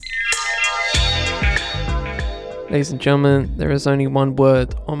Ladies and gentlemen, there is only one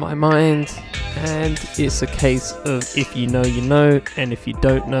word on my mind, and it's a case of if you know, you know, and if you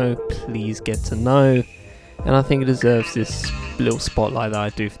don't know, please get to know. And I think it deserves this little spotlight that I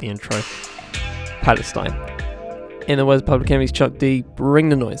do for the intro. Palestine. In the words of Public Enemy's Chuck D, bring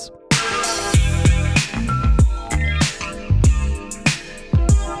the noise.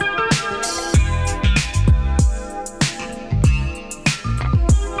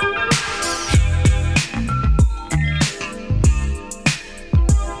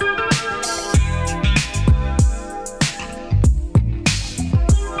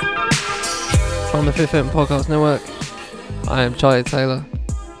 On the Fifth Element Podcast Network, I am Charlie Taylor,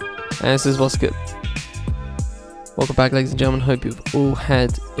 and this is What's Good. Welcome back, ladies and gentlemen. Hope you've all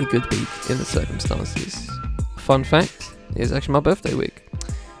had a good week in the circumstances. Fun fact, it's actually my birthday week.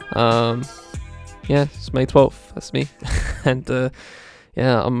 Yeah, it's May 12th, that's me. And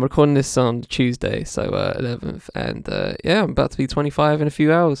yeah, I'm recording this on Tuesday, so 11th, and yeah, I'm about to be 25 in a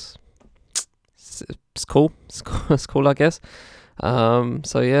few hours. It's cool, it's cool, I guess.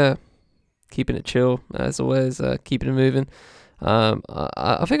 So yeah, keeping it chill as always, keeping it moving.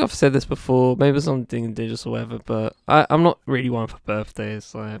 I think I've said this before, maybe it's something digital or whatever, but I'm not really one for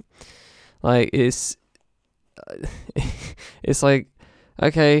birthdays. Like it's like,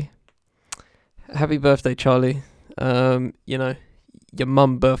 okay, happy birthday, Charlie. You know, your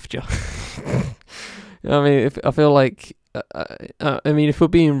mum birthed you. You know what I mean? I feel like, I mean, if we're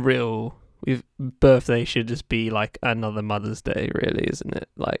being real, birthday should just be like another Mother's Day, really, isn't it?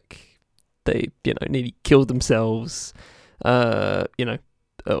 Like, they, you know, nearly killed themselves, you know,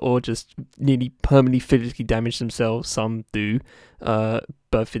 or just nearly permanently physically damaged themselves. Some do,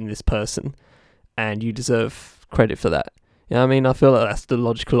 birthing this person, and you deserve credit for that. You know what I mean? I feel like that's the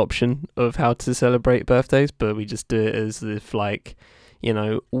logical option of how to celebrate birthdays, but we just do it as if, like, you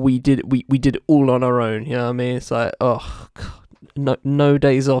know, we did it all on our own. You know what I mean? It's like, oh God, no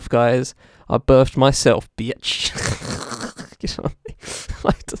days off, guys. I birthed myself, bitch. You know what I mean?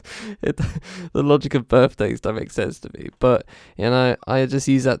 Like, the logic of birthdays don't make sense to me, but you know, I just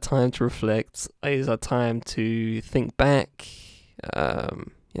use that time to reflect. I use that time to think back,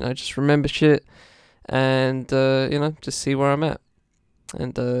 you know, just remember shit, and you know, just see where I'm at,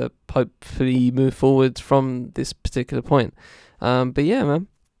 and hopefully move forward from this particular point. But yeah, man,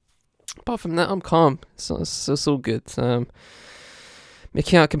 apart from that, I'm calm. It's all good. Me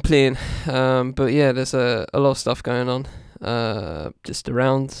can't complain. But yeah, there's a lot of stuff going on, just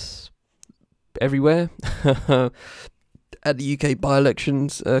around everywhere. At the UK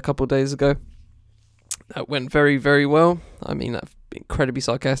by-elections a couple of days ago, that went very, very well. I mean that incredibly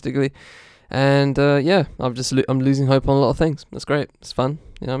sarcastically, and yeah, I'm losing hope on a lot of things. That's great. It's fun.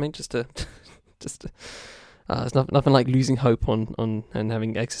 You know what I mean? Just to there's nothing like losing hope on and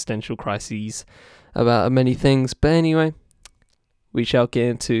having existential crises about many things. But anyway, we shall get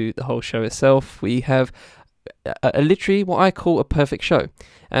into the whole show itself. We have literally what I call a perfect show.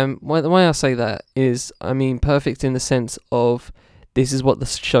 And the way I say that is, I mean perfect in the sense of this is what the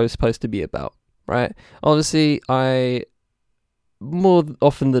show is supposed to be about, right? Obviously, I, more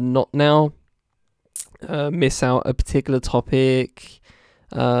often than not now, miss out a particular topic,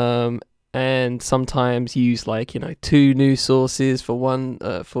 and sometimes use, like, you know, two news sources for one,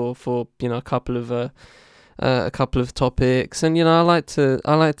 for you know, a couple of topics. And you know, I like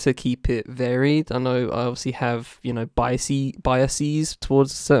to keep it varied. I know I obviously have, you know, biases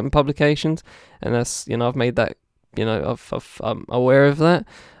towards certain publications, and that's, you know, I've made that, you know, I'm aware of that.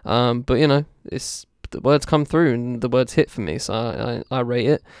 But you know, it's the words come through and the words hit for me, so I rate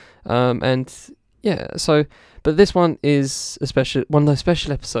it. And yeah, so, but this one is one of those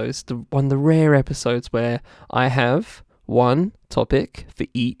special episodes, one of the rare episodes where I have one topic for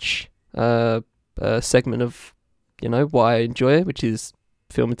each segment of, you know, what I enjoy, which is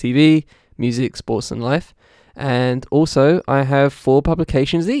film and TV, music, sports and life. And also I have 4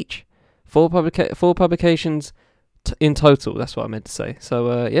 publications each. 4 publications in total, that's what I meant to say.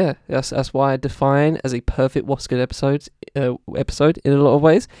 So yeah, that's why I define as a perfect What's Good episode in a lot of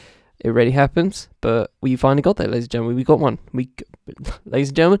ways. It already happens, but we finally got there, ladies and gentlemen. We got one. Ladies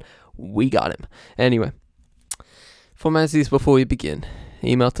and gentlemen, we got him. Anyway, formalities before we begin.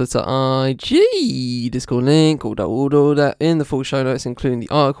 Email to IG, Discord link, all that in the full show notes, including the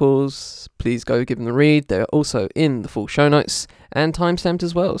articles. Please go give them a read. They're also in the full show notes and timestamped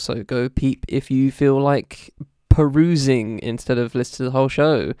as well. So go peep if you feel like perusing instead of listening to the whole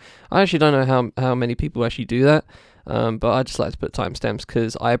show. I actually don't know how many people actually do that. But I just like to put timestamps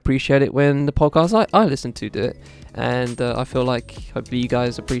because I appreciate it when the podcasts I listen to do it, and I feel like hopefully you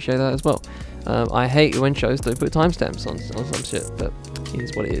guys appreciate that as well. I hate when shows don't put timestamps on some shit, but it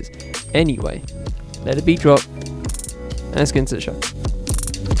is what it is. Anyway, let it be dropped. And let's get into the show.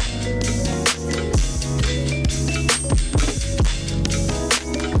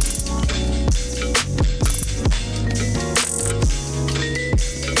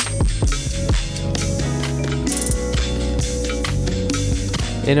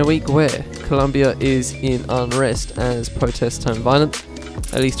 In a week where Colombia is in unrest as protests turn violent,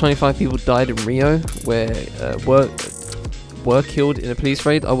 at least 25 people died in Rio, where were killed in a police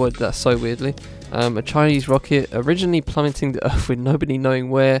raid. I worded that so weirdly. A Chinese rocket originally plummeting to Earth with nobody knowing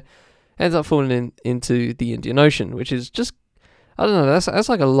where ends up falling into the Indian Ocean, which is just, I don't know, that's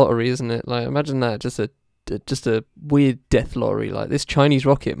like a lottery, isn't it? Like, imagine that, just a weird death lottery. Like, this Chinese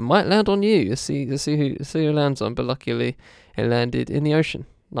rocket might land on you. Let's see who it lands on, but luckily it landed in the ocean.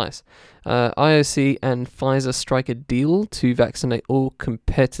 Nice. IOC and Pfizer strike a deal to vaccinate all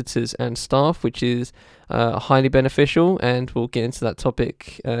competitors and staff, which is highly beneficial, and we'll get into that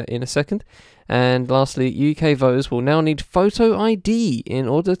topic in a second. And lastly, UK voters will now need photo ID in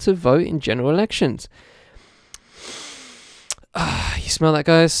order to vote in general elections. You smell that,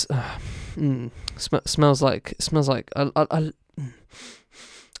 guys? Smells like smells like voter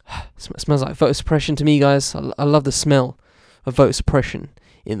suppression to me, guys. I love the smell of voter suppression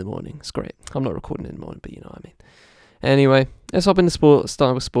in the morning. It's great. I'm not recording in the morning, but you know what I mean. Anyway, let's hop into sport.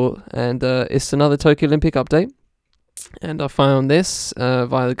 Start with sport, and it's another Tokyo Olympic update. And I found this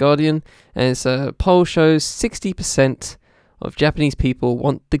via The Guardian, and it's a poll shows 60% of Japanese people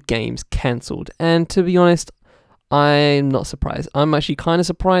want the games cancelled. And to be honest, I'm not surprised. I'm actually kind of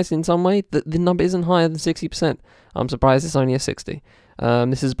surprised in some way that the number isn't higher than 60%. I'm surprised it's only a 60.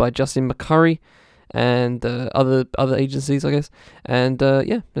 This is by Justin McCurry and other agencies, I guess. And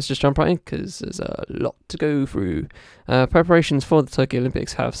yeah, let's just jump right in, because there's a lot to go through. Preparations for the Tokyo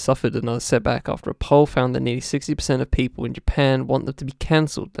Olympics have suffered another setback after a poll found that nearly 60% of people in Japan want them to be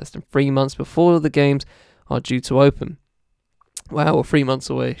cancelled less than 3 months before the games are due to open. Wow, we're 3 months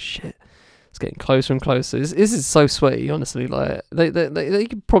away. Shit. It's getting closer and closer. This is so sweaty, honestly. Like they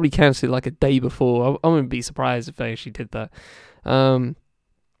could probably cancel it like a day before. I wouldn't be surprised if they actually did that.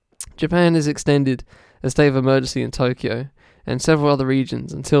 Japan has extended a state of emergency in Tokyo and several other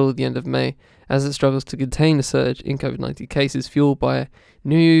regions until the end of May, as it struggles to contain a surge in COVID-19 cases fueled by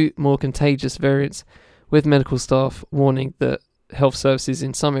new, more contagious variants, with medical staff warning that health services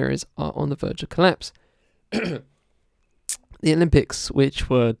in some areas are on the verge of collapse. The Olympics,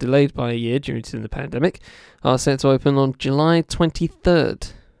 which were delayed by a year due to the pandemic, are set to open on July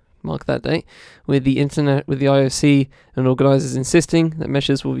 23rd. Mark that date, with the IOC and organisers insisting that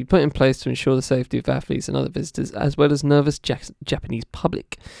measures will be put in place to ensure the safety of athletes and other visitors, as well as nervous Japanese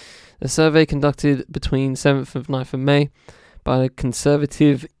public. A survey conducted between 7th and 9th of May by the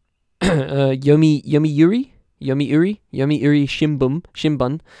conservative Yomiuri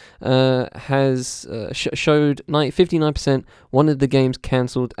Shimbun has showed 59% wanted the games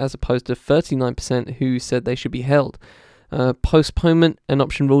cancelled, as opposed to 39% who said they should be held. Postponement, an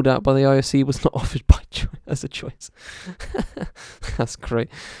option ruled out by the IOC, was not offered as a choice. That's great.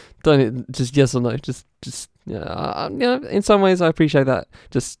 Just yes or no. Just in some ways I appreciate that.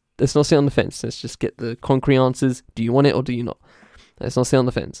 Just let's not sit on the fence. Let's just get the concrete answers. Do you want it or do you not? Let's not sit on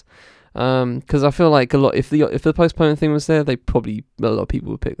the fence. Because I feel like a lot, if the postponement thing was there, a lot of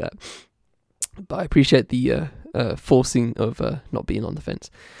people would pick that. But I appreciate the forcing of not being on the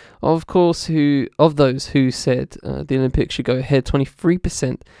fence. Of course, of those who said the Olympics should go ahead,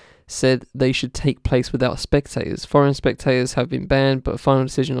 23% said they should take place without spectators. Foreign spectators have been banned, but a final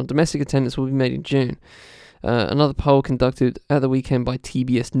decision on domestic attendance will be made in June. Another poll conducted at the weekend by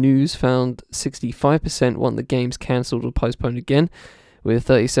TBS News found 65% want the games cancelled or postponed again, with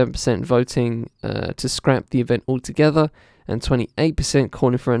 37% voting to scrap the event altogether and 28%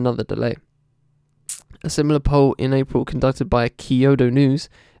 calling for another delay. A similar poll in April conducted by Kyodo News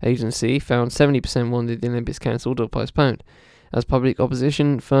agency found 70% wanted the Olympics cancelled or postponed. As public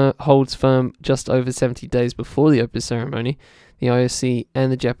opposition holds firm just over 70 days before the open ceremony, the IOC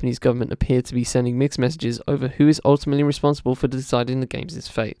and the Japanese government appear to be sending mixed messages over who is ultimately responsible for deciding the games'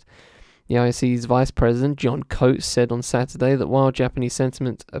 fate. The IOC's vice president, John Coates, said on Saturday that while Japanese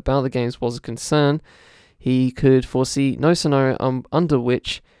sentiment about the games was a concern, he could foresee no scenario under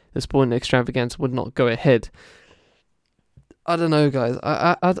which the sporting extravaganza would not go ahead. I don't know, guys.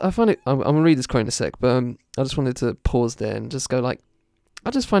 I find it. I'm gonna read this quote in a sec, but I just wanted to pause there and just go like, I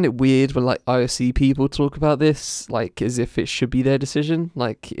just find it weird when like IOC people talk about this like as if it should be their decision.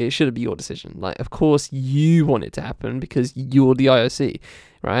 Like it shouldn't be your decision. Like of course you want it to happen because you're the IOC,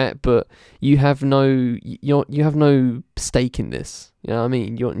 right? But you have no stake in this. You know what I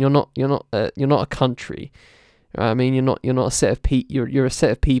mean? You're not a country. Right? I mean, you're not a set of you're a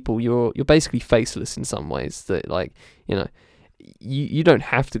set of people. You're basically faceless in some ways. That, like, you know, you don't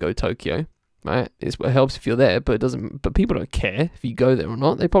have to go Tokyo, right? It helps if you're there, but it doesn't. But people don't care if you go there or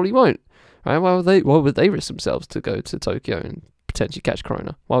not. They probably won't, right? Why would they risk themselves to go to Tokyo and potentially catch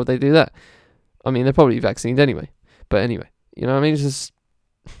corona? Why would they do that? I mean, they're probably vaccinated anyway. But anyway, you know what I mean? It's just,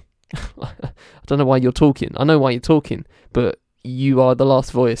 I don't know why you're talking. I know why you're talking, but you are the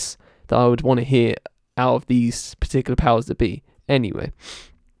last voice that I would want to hear out of these particular powers that be. Anyway,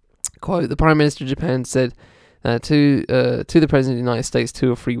 quote, the Prime Minister of Japan said to the President of the United States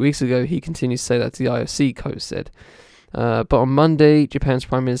 2 or 3 weeks ago. He continues to say that to the IOC, Ko said. But on Monday, Japan's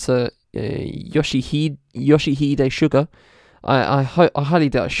Prime Minister Yoshihide Suga, I highly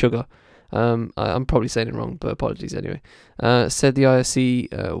doubt Suga, I'm probably saying it wrong, but apologies anyway, said the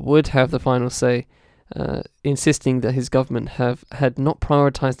IOC would have the final say, insisting that his government had not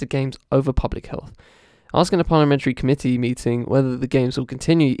prioritised the games over public health. Asking a parliamentary committee meeting whether the games will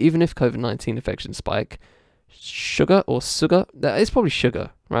continue even if COVID-19 infections spike, Suga, it's probably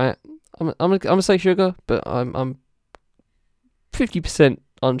Sugar, right? I'm gonna say Sugar, but I'm 50%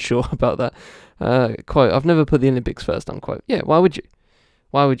 unsure about that. Quote, I've never put the Olympics first, unquote. Yeah, why would you?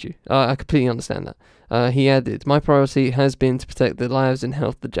 I completely understand that. He added, my priority has been to protect the lives and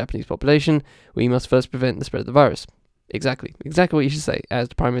health of the Japanese population. We must first prevent the spread of the virus. Exactly what you should say as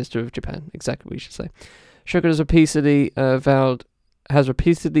the Prime Minister of Japan. Exactly what you should say. Suga has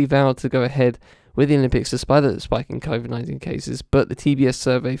repeatedly vowed to go ahead with the Olympics despite the spike in COVID-19 cases, but the TBS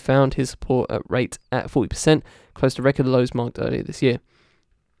survey found his support rate at 40%, close to record lows marked earlier this year.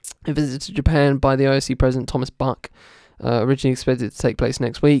 A visit to Japan by the IOC President Thomas Bach, originally expected to take place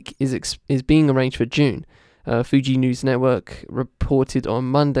next week, is being arranged for June. Fuji News Network reported on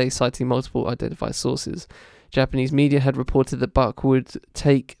Monday, citing multiple identified sources. Japanese media had reported that Bach would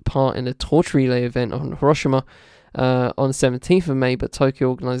take part in a torch relay event on Hiroshima on the 17th of May, but Tokyo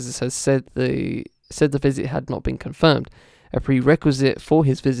organisers has said the visit had not been confirmed. A prerequisite for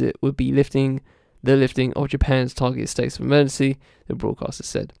his visit would be the lifting of Japan's targeted states of emergency, the broadcaster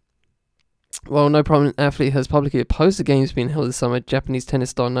said. While no prominent athlete has publicly opposed the games being held this summer, Japanese tennis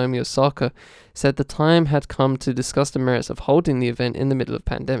star Naomi Osaka said the time had come to discuss the merits of holding the event in the middle of the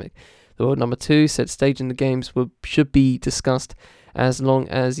pandemic. The world number 2 said staging the games should be discussed as long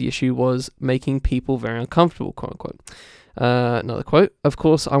as the issue was making people very uncomfortable, quote unquote. Another quote, of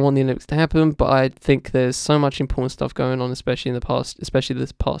course I want the Olympics to happen, but I think there's so much important stuff going on, especially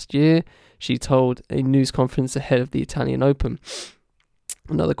this past year, she told a news conference ahead of the Italian Open.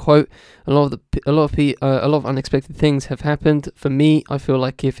 Another quote, a lot of unexpected things have happened. For me, I feel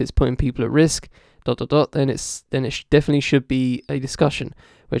like if it's putting people at risk, then it definitely should be a discussion,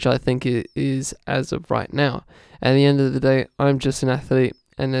 which I think it is as of right now. At the end of the day, I'm just an athlete,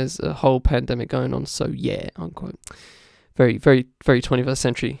 and there's a whole pandemic going on, so yeah, unquote. Very, very, very 21st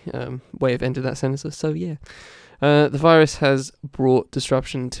century way of ending that sentence, so yeah. The virus has brought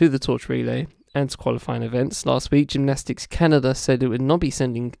disruption to the torch relay and to qualifying events. Last week, Gymnastics Canada said it would not be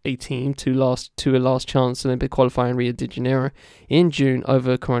sending a team to a last chance Olympic qualifying Rio de Janeiro in June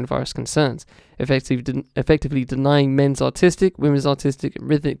over coronavirus concerns, effectively denying men's artistic, women's artistic, and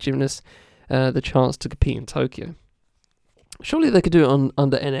rhythmic gymnasts the chance to compete in Tokyo. Surely they could do it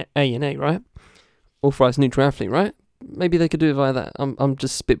under ANA, right? Authorized Neutral Athlete, right? Maybe they could do it via that. I'm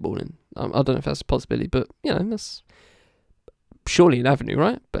just spitballing. I don't know if that's a possibility, but you know, that's surely an avenue,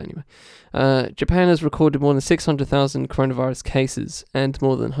 right? But anyway, Japan has recorded more than 600,000 coronavirus cases and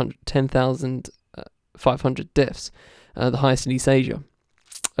more than 10,500 deaths, the highest in East Asia.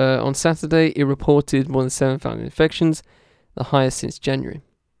 On Saturday, it reported more than 7,000 infections, the highest since January.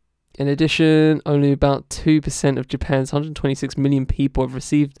 In addition, only about 2% of Japan's 126 million people have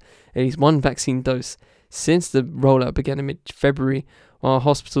received at least one vaccine dose since the rollout began in mid-February, while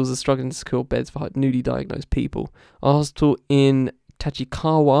hospitals are struggling to secure beds for newly diagnosed people. A hospital in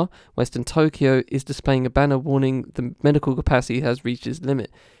Tachikawa, Western Tokyo, is displaying a banner warning the medical capacity has reached its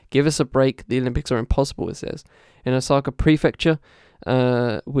limit. Give us a break, the Olympics are impossible, it says. In Osaka Prefecture,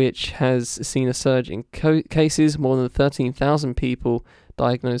 which has seen a surge in cases, more than 13,000 people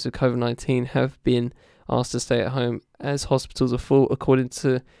diagnosed with COVID-19 have been asked to stay at home as hospitals are full, according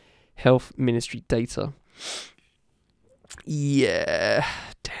to Health Ministry data. Yeah,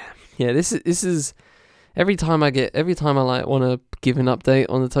 damn. Yeah, this is every time I like want to give an update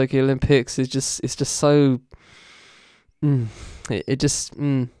on the Tokyo Olympics, it's just so I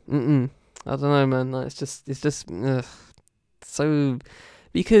don't know, man. Like, it's just so,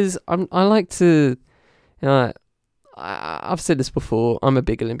 because I like to, you know, I've said this before, I'm a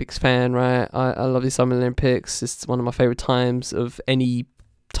big Olympics fan, right? I love the Summer Olympics. It's one of my favorite times of any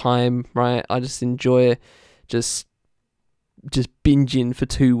time, right? I just enjoy just binging for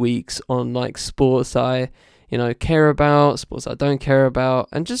 2 weeks on like sports I care about, sports I don't care about,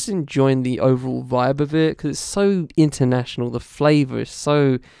 and just enjoying the overall vibe of it, because it's so international. The flavor is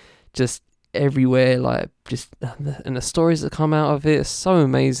so just everywhere, like just, and the stories that come out of it are so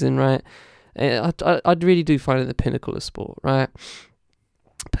amazing, right? And I really do find it the pinnacle of sport, right?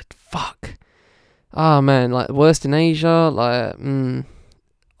 But fuck, man, like worst in Asia, like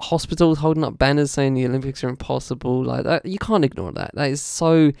hospitals holding up banners saying the Olympics are impossible, like that. You can't ignore that. That is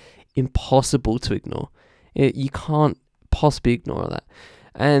so impossible to ignore. You can't possibly ignore that.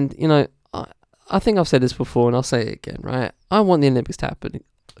 And I think I've said this before, and I'll say it again, right? I want the Olympics to happen,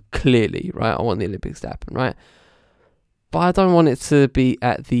 clearly, right? I want the Olympics to happen, right? But I don't want it to be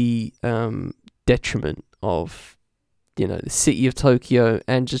at the detriment of the city of Tokyo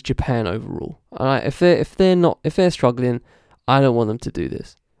and just Japan overall. All right, if they're struggling, I don't want them to do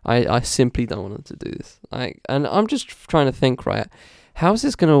this. I simply don't want them to do this. And I'm just trying to think, right? How's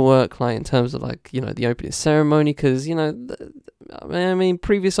this going to work, like, in terms of, like, the opening ceremony? Because,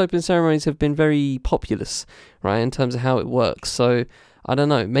 previous opening ceremonies have been very populous, right, in terms of how it works. So, I don't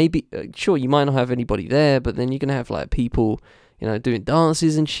know, maybe, sure, you might not have anybody there, but then you're going to have, like, people, doing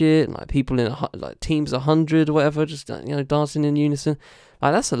dances and shit, and, like, people in, like, teams of 100 or whatever, just, dancing in unison.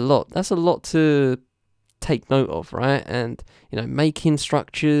 Like, that's a lot. That's a lot to take note of, right? And, making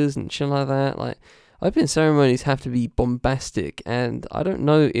structures and shit like that, like, opening ceremonies have to be bombastic, and I don't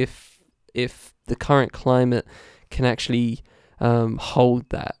know if the current climate can actually hold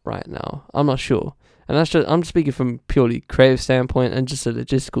that right now. I'm not sure, and I'm speaking from purely creative standpoint and just a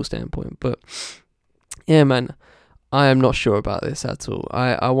logistical standpoint. But yeah, man, I am not sure about this at all.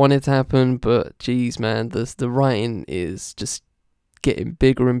 I want it to happen, but geez, man, the writing is just getting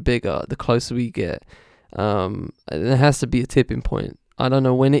bigger and bigger the closer we get. There has to be a tipping point. I don't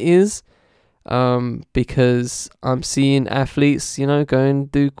know when it is. Because I'm seeing athletes, go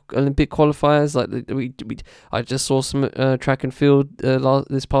and do Olympic qualifiers. Like I just saw some track and field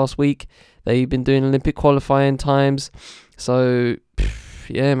this past week. They've been doing Olympic qualifying times. So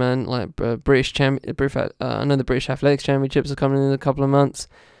yeah, man. Like I know the British Athletics Championships are coming in a couple of months.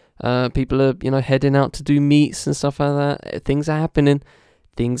 People are heading out to do meets and stuff like that. Things are happening.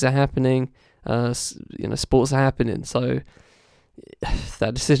 Sports are happening. So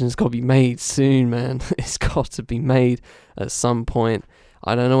that decision's got to be made soon, man. It's got to be made at some point.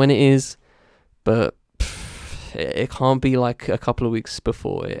 I don't know when it is, but it can't be like a couple of weeks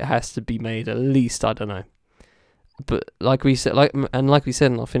before. It has to be made at least, I don't know. But like we said, and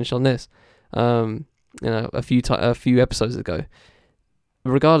I'll finish on this. A few episodes ago.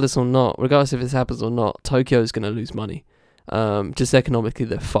 Regardless if this happens or not, Tokyo is going to lose money. Just economically,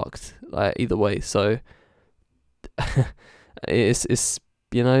 they're fucked. Like either way, so. It's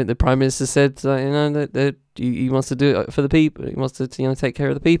the Prime Minister said that he wants to do it for the people. He wants to take care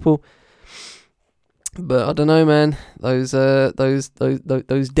of the people. But I don't know, man. Those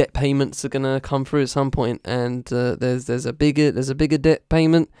debt payments are gonna come through at some point, and there's a bigger debt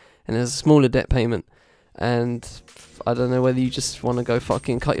payment and there's a smaller debt payment, and I don't know whether you just want to go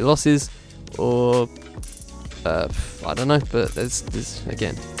fucking cut your losses or I don't know. But there's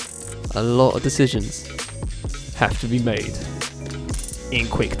again a lot of decisions have to be made in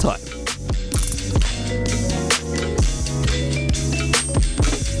quick time.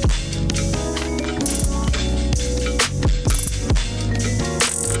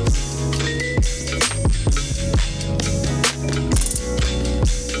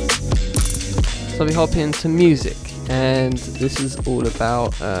 So we hop into music, and this is all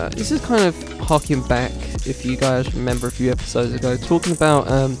about this is kind of harking back, if you guys remember a few episodes ago, talking about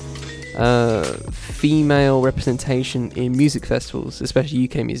female representation in music festivals, especially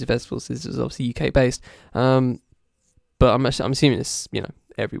UK music festivals. This is obviously UK based, but I'm assuming it's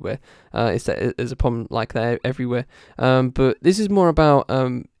everywhere. There's a problem like that everywhere. But this is more about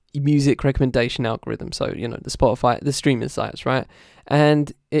music recommendation algorithm. So the Spotify, the streaming sites, right?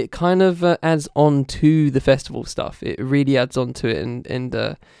 And it kind of adds on to the festival stuff. It really adds on to it, and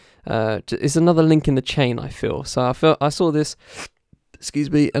it's another link in the chain, I feel. So I saw this.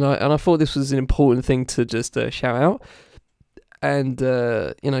 Excuse me, and I thought this was an important thing to just shout out and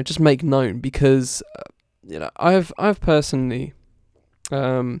just make known, because I've personally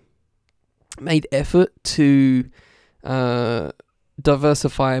made effort to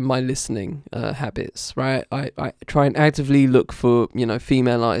diversify my listening habits, right? I try and actively look for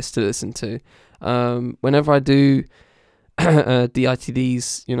female artists to listen to. Whenever I do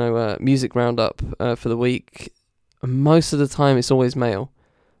DITD's music roundup for the week, most of the time it's always male,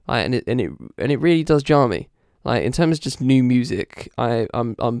 and it really does jar me. Like in terms of just new music,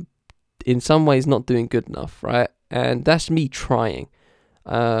 I'm in some ways not doing good enough, right? And that's me trying.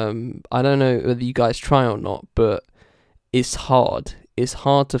 I don't know whether you guys try or not, but it's hard. It's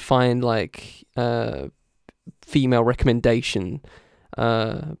hard to find like female recommendation.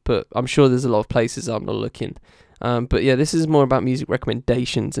 But I'm sure there's a lot of places I'm not looking. But yeah, this is more about music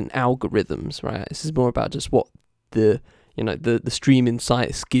recommendations and algorithms, right? This is more about just what the streaming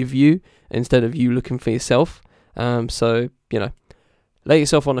sites give you instead of you looking for yourself. So let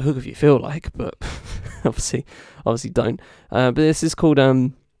yourself on the hook if you feel like, but obviously don't. But this is called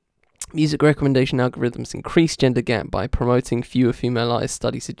Music Recommendation Algorithms Increase Gender Gap by Promoting Fewer Female Artists,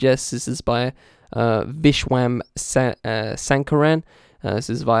 Study Suggests. This is by Vishwam Sankaran. This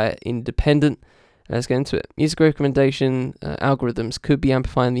is via Independent. Let's get into it. Music recommendation algorithms could be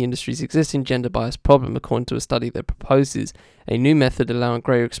amplifying the industry's existing gender bias problem, according to a study that proposes a new method allowing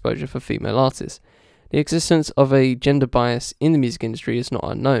greater exposure for female artists. The existence of a gender bias in the music industry is not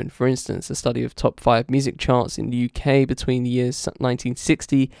unknown. For instance, a study of top 5 music charts in the UK between the years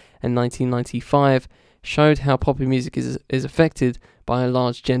 1960 and 1995 showed how popular music is affected by a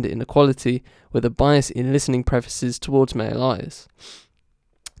large gender inequality, with a bias in listening preferences towards male artists.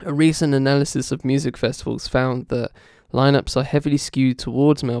 A recent analysis of music festivals found that lineups are heavily skewed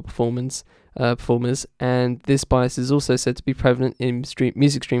towards male performers, and this bias is also said to be prevalent in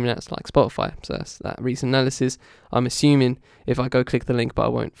music streaming apps like Spotify. So that's that recent analysis. I'm assuming, if I go click the link, but I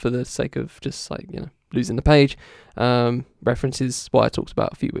won't for the sake of just losing the page, references what I talked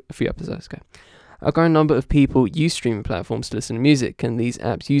about a few episodes ago. A growing number of people use streaming platforms to listen to music, and these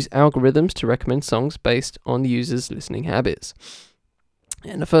apps use algorithms to recommend songs based on the user's listening habits.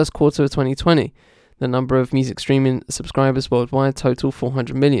 In the first quarter of 2020, the number of music streaming subscribers worldwide totaled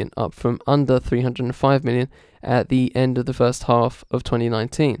 400 million, up from under 305 million at the end of the first half of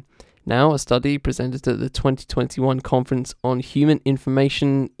 2019. Now, a study presented at the 2021 Conference on Human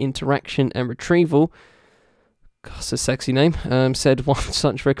Information Interaction and Retrieval, that's a sexy name, said one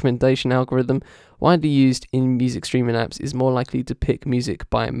such recommendation algorithm widely used in music streaming apps is more likely to pick music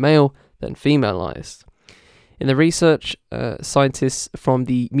by male than female artists. In the research, scientists from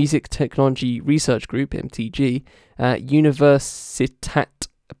the Music Technology Research Group, MTG, at Universitat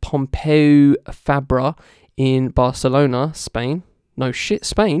Pompeu Fabra in Barcelona, Spain. No shit,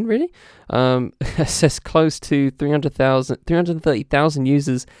 Spain, really? Assessed close to 330,000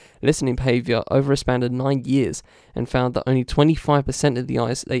 users' listening behavior over a span of 9 years and found that only 25% of the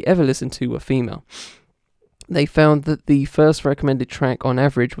artists they ever listened to were female. They found that the first recommended track on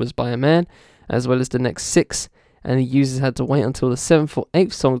average was by a man, as well as the next 6, and the users had to wait until the 7th or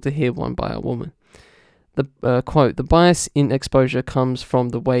 8th song to hear one by a woman. The quote, "The bias in exposure comes from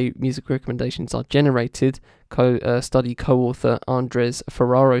the way music recommendations are generated," study co-author Andres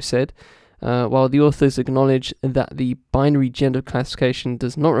Ferraro said. While the authors acknowledge that the binary gender classification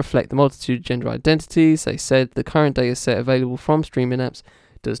does not reflect the multitude of gender identities, they said the current data set available from streaming apps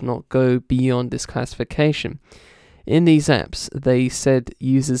does not go beyond this classification. In these apps, they said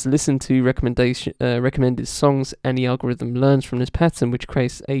users listen to recommended songs, and the algorithm learns from this pattern, which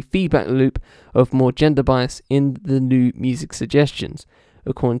creates a feedback loop of more gender bias in the new music suggestions.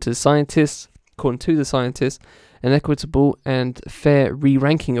 According to the scientists, an equitable and fair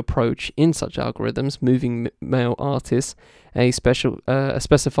re-ranking approach in such algorithms, moving male artists a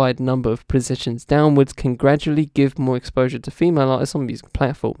specified number of positions downwards, can gradually give more exposure to female artists on music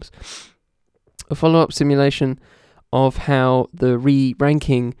platforms. A follow-up simulation of how the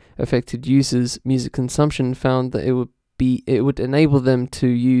re-ranking affected users' music consumption found that it would enable them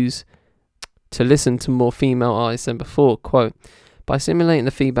to listen to more female artists than before. Quote, "By simulating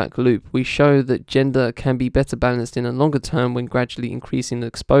the feedback loop, we show that gender can be better balanced in a longer term when gradually increasing the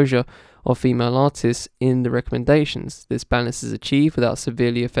exposure of female artists in the recommendations. This balance is achieved without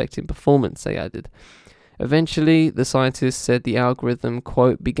severely affecting performance," they added. Eventually, the scientists said the algorithm,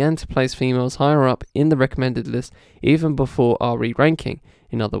 quote, "began to place females higher up in the recommended list even before our re-ranking.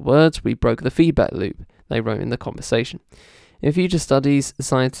 In other words, we broke the feedback loop," they wrote in the conversation. In future studies,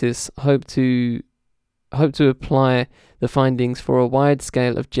 scientists hope to apply the findings for a wide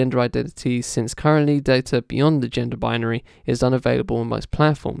scale of gender identities, since currently data beyond the gender binary is unavailable on most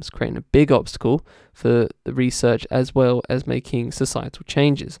platforms, creating a big obstacle for the research as well as making societal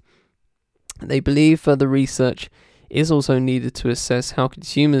changes. They believe further research is also needed to assess how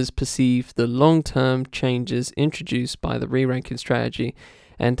consumers perceive the long-term changes introduced by the re-ranking strategy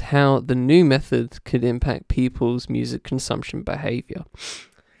and how the new method could impact people's music consumption behavior.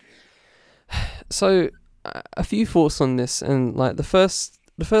 So, a few thoughts on this, and the first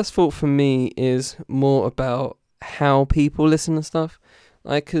thought for me is more about how people listen to stuff.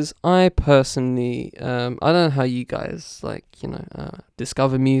 Like, cause I personally, I don't know how you guys like,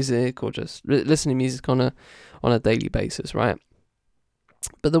 discover music or just listen to music on a daily basis, right?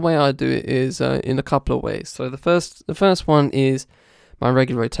 But the way I do it is in a couple of ways. So the first one is my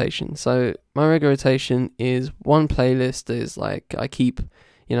regular rotation. So my regular rotation is one playlist is like I keep,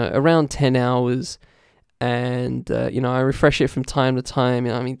 around 10 hours, and I refresh it from time to time.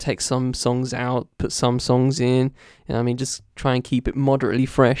 Take some songs out, put some songs in. Just try and keep it moderately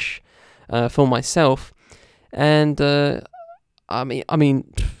fresh for myself. And I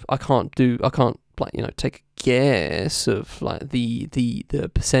can't take a guess of like the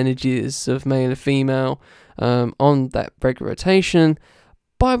percentages of male and female on that regular rotation.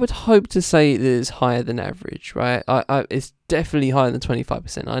 But I would hope to say it is higher than average, right? It's definitely higher than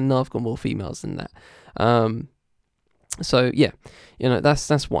 25%. I know I've got more females than that. So yeah,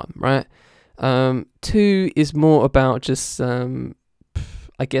 that's one, right? Two is more about just,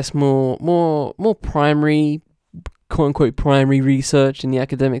 I guess more primary, quote unquote, primary research in the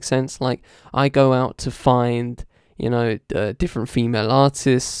academic sense. Like I go out to find, different female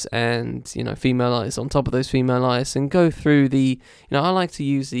artists and, female artists on top of those female artists and go through I like to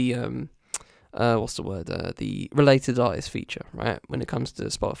use the, the related artist feature, right? When it comes to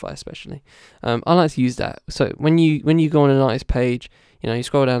Spotify, especially, I like to use that. So when you go on an artist page, you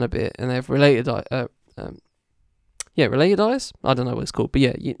scroll down a bit and they have related artists. I don't know what it's called, but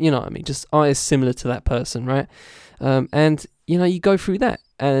yeah, you know what I mean. Just artists similar to that person, right? And you go through that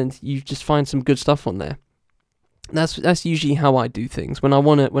and you just find some good stuff on there. That's usually how I do things. When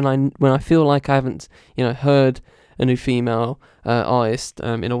I feel like I haven't heard a new female artist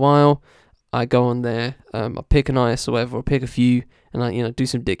in a while, I go on there, I pick an artist or whatever, or pick a few, and I do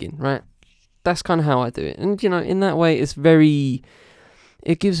some digging, right? That's kind of how I do it, and in that way,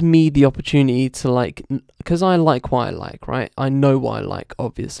 it gives me the opportunity to because I like what I like, right? I know what I like,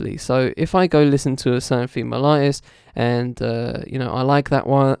 obviously. So if I go listen to a certain female artist, and I like that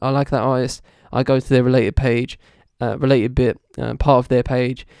one, I like that artist, I go to their related page, related bit, part of their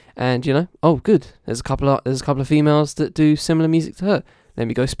page, and oh, good. There's a couple of females that do similar music to her. Let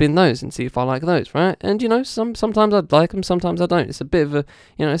me go spin those and see if I like those, right? And sometimes I like them, sometimes I don't. It's a bit of a,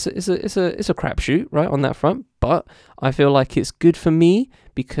 it's a crapshoot, right, on that front. But I feel like it's good for me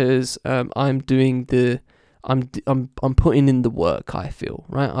because I'm putting in the work. I feel,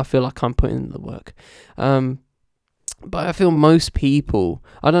 right. I feel like I'm putting in the work. But I feel most people,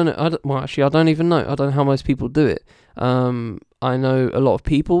 I don't even know. I don't know how most people do it. I know a lot of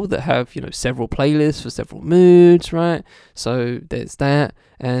people that have, several playlists for several moods, right? So there's that,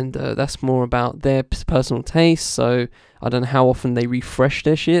 and that's more about their personal taste. So I don't know how often they refresh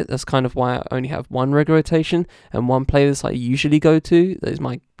their shit. That's kind of why I only have one regular rotation and one playlist I usually go to. That is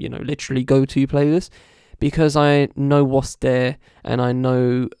my, literally go-to playlist, because I know what's there, and I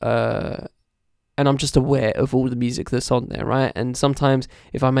know, and I'm just aware of all the music that's on there, right? And sometimes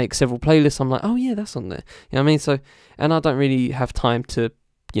if I make several playlists, I'm like, oh yeah, that's on there. You know what I mean? So, and I don't really have time to,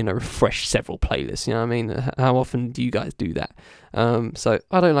 refresh several playlists. You know what I mean? How often do you guys do that? So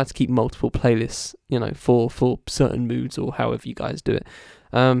I don't like to keep multiple playlists, for certain moods or however you guys do it.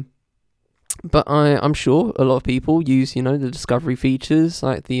 But I'm sure a lot of people use, the discovery features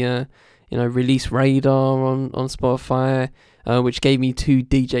like the, release radar on Spotify, which gave me 2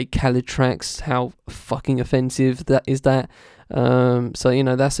 DJ Khaled tracks. How fucking offensive that is that.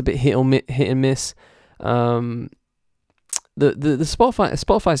 So that's a bit hit and miss. The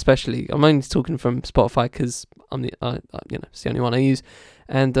Spotify especially. I'm only talking from Spotify because I'm it's the only one I use,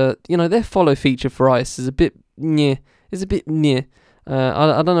 and their follow feature for Ice is a bit near.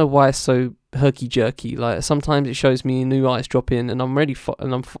 I don't know why it's so herky jerky. Like sometimes it shows me a new artist drop in, and I'm ready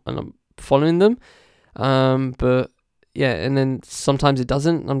and I'm following them. But yeah, and then sometimes it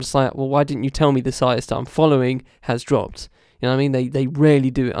doesn't. I'm just like, well, why didn't you tell me this artist that I'm following has dropped? You know what I mean? They rarely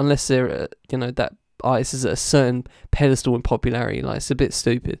do it unless they're that artist is at a certain pedestal in popularity. Like it's a bit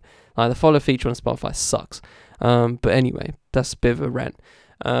stupid. Like the follow feature on Spotify sucks. But anyway, that's a bit of a rant.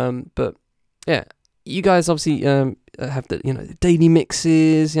 But yeah, you guys obviously have the daily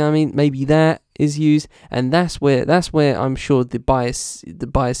mixes. You know what I mean? Maybe that is used, and that's where I'm sure the bias in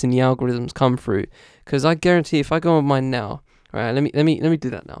the algorithms come through. Because I guarantee if I go on mine now, right? Let me do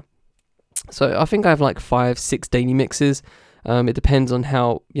that now. So I think I have like 5-6 daily mixes. It depends on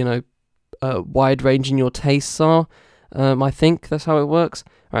how wide ranging your tastes are. I think that's how it works.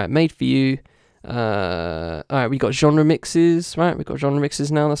 All right, made for you. All right, we got genre mixes, right? We got genre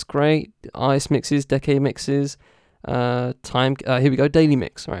mixes now. That's great. Ice mixes, decade mixes. Here we go. Daily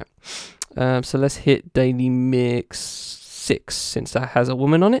mix. All right. So let's hit daily mix 6 since that has a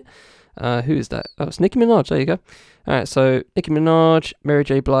woman on it. Who is that? Oh, it's Nicki Minaj. There you go. All right, so Nicki Minaj, Mary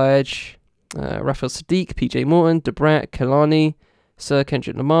J. Blige, Raphael Sadiq, PJ Morton, Da Brat, Kehlani, Sir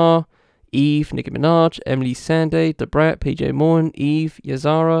Kendrick Lamar, Eve, Nicki Minaj, Emily Sandé, Da Brat, PJ Morton, Eve,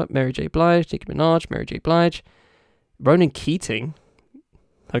 Yazara, Mary J. Blige, Nicki Minaj, Mary J. Blige, Ronan Keating.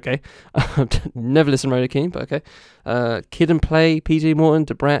 Okay. Never listened to Ronan Keating, but okay. Kid and Play, PJ Morton,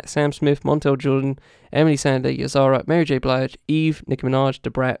 Da Brat, Sam Smith, Montel Jordan, Emily Sandé, Yazara, Mary J. Blige, Eve, Nicki Minaj, Da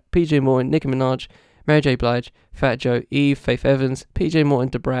Brat, PJ Morton, Nicki Minaj, Mary J. Blige, Fat Joe, Eve, Faith Evans, PJ Morton,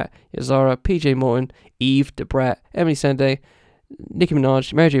 Da Brat, Yazara, PJ Morton, Eve, Da Brat, Emily Sandé, Nicki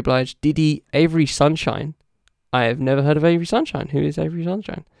Minaj, Mary J. Blige, Diddy, Avery Sunshine. I have never heard of Avery Sunshine. Who is Avery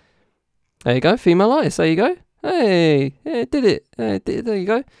Sunshine? There you go, female artist. There you go. Hey, it did it. There you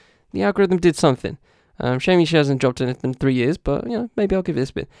go. The algorithm did something. Shame she hasn't dropped anything in 3 years, but maybe I'll give it a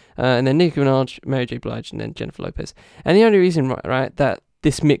spin. And then Nicki Minaj, Mary J. Blige, and then Jennifer Lopez. And the only reason, right, that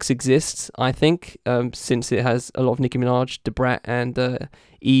this mix exists, I think, since it has a lot of Nicki Minaj, Da Brat, and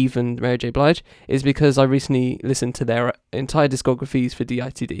Eve and Mary J. Blige, is because I recently listened to their entire discographies for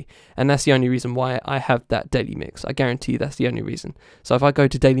DITD, and that's the only reason why I have that daily mix. I guarantee that's the only reason. So if I go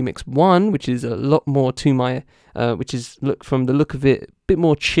to daily mix 1, which is a lot more to my, which is, look, from the look of it, a bit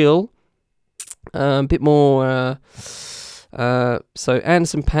more chill, a bit more, so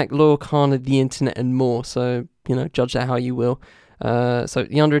Anderson .Paak, Loyal Kana, The Internet, and more. So, judge that how you will. So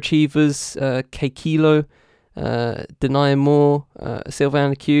the Underachievers, K Kilo, Denia Moore,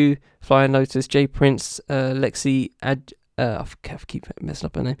 Sylvana Q, Flying Lotus, J Prince, Lexi I keep messing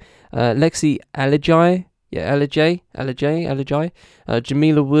up her name. Lexi Alajai, Alajai,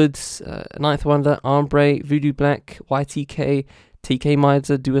 Jamila Woods, Ninth Wonder, Armbre, Voodoo Black, YTK, TK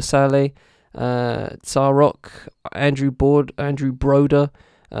Miser, Dua Saleh, Tsarok, Andrew Broder,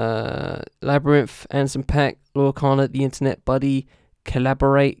 Labyrinth, Anderson .Paak, Loyal Kana, The Internet, Buddy,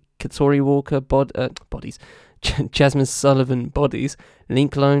 Collaborate, Katori Walker, Bodies, Jasmine Sullivan, Bodies,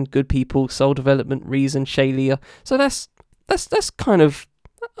 Link Loan, Good People, Soul Development, Reason, Shalia. So that's kind of,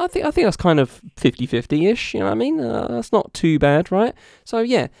 I think that's kind of 50-50-ish, you know what I mean? That's not too bad, right? So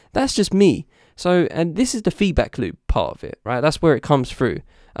yeah, that's just me. So, and this is the feedback loop part of it, right? That's where it comes through.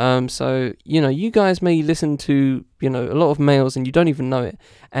 So, you guys may listen to, a lot of males and you don't even know it.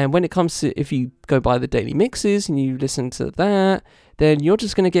 And when it comes to, if you go by the daily mixes and you listen to that, then you're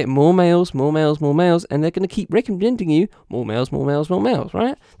just going to get more males, and they're going to keep recommending you more males,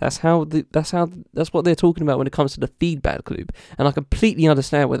 right? That's what they're talking about when it comes to the feedback loop. And I completely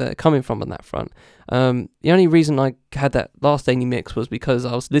understand where they're coming from on that front. The only reason I had that last daily mix was because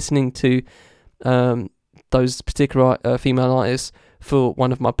I was listening to, those particular female artists for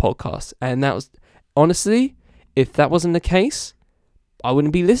one of my podcasts, and that was, honestly, if that wasn't the case, I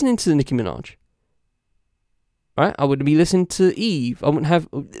wouldn't be listening to Nicki Minaj, right? I wouldn't be listening to Eve. I wouldn't have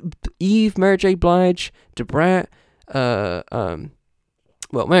Eve, Mary J. Blige, Da Brat, Mary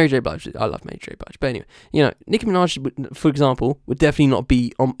J. Blige, I love Mary J. Blige, but anyway, Nicki Minaj, for example, would definitely not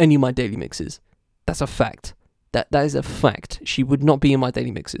be on any of my daily mixes. That's a fact. That is a fact. She would not be in my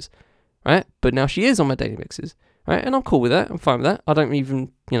daily mixes, right? But now she is on my daily mixes. Right, and I'm cool with that. I'm fine with that. I don't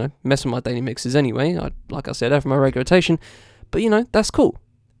even, mess with my daily mixes anyway. Like I said, I have my regular rotation. But, that's cool.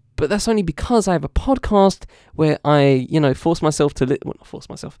 But that's only because I have a podcast where I, force myself to... not force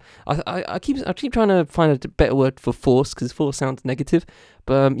myself. I keep trying to find a better word for force, because force sounds negative.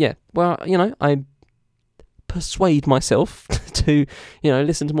 But, I persuade myself to,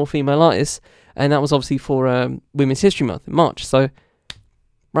 listen to more female artists. And that was obviously for Women's History Month in March. So,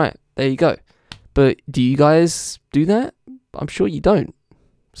 right, there you go. But do you guys do that? I'm sure you don't.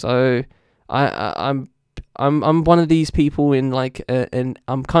 So I'm one of these people in and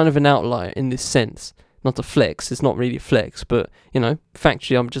I'm kind of an outlier in this sense. Not a flex. It's not really a flex, but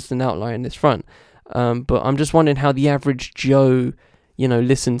factually I'm just an outlier in this front. But I'm just wondering how the average Joe,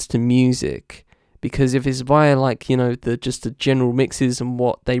 listens to music. Because if it's via the general mixes and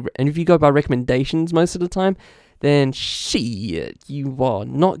and if you go by recommendations most of the time, then shit, you are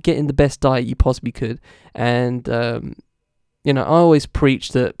not getting the best diet you possibly could. And, I always preach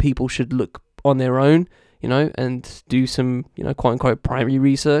that people should look on their own, and do some, quote unquote primary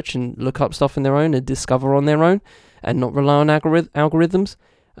research and look up stuff on their own and discover on their own and not rely on algorithms,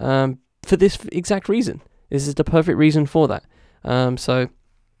 for this exact reason. This is the perfect reason for that. So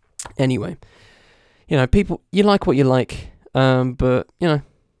anyway, people, you like what you like, but,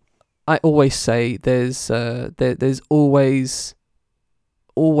 I always say there's always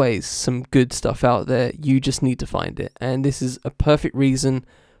some good stuff out there. You just need to find it. And this is a perfect reason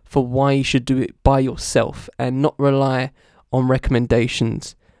for why you should do it by yourself and not rely on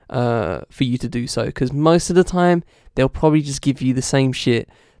recommendations for you to do so. Because most of the time, they'll probably just give you the same shit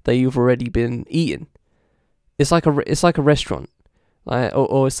that you've already been eating. It's like a restaurant,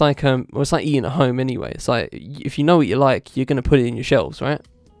 or it's like eating at home anyway. It's like, if you know what you like, you're gonna put it in your shelves, right?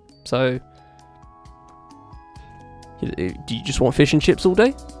 So, do you just want fish and chips all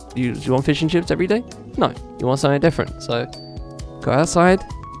day? Do you want fish and chips every day? No, you want something different. So, go outside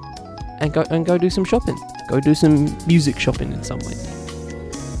and go do some shopping. Go do some music shopping in some way.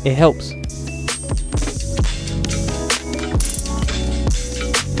 It helps.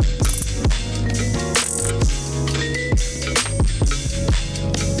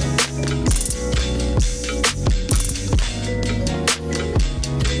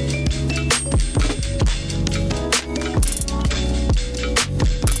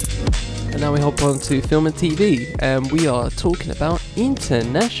 Now we hop on to film and TV, and we are talking about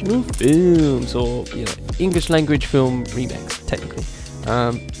international films, or English language film remakes, technically.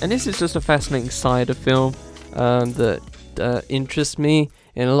 And this is just a fascinating side of film that interests me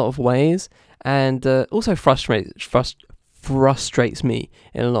in a lot of ways, and also frustrates me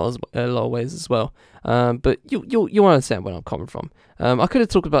in a lot of ways as well. But you'll understand where I'm coming from. I could have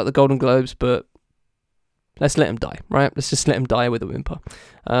talked about the Golden Globes, but let's let them die, right? Let's just let them die with a whimper.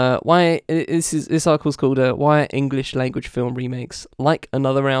 This article's called "Why English Language Film Remakes Like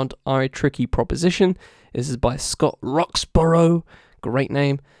Another Round Are a Tricky Proposition." This is by Scott Roxborough, great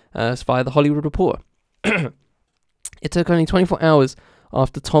name. It's via the Hollywood Reporter. It took only 24 hours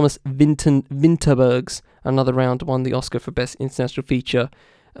after Thomas Vinterberg's Another Round won the Oscar for Best International Feature,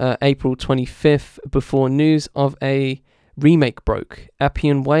 April 25th, before news of a remake broke.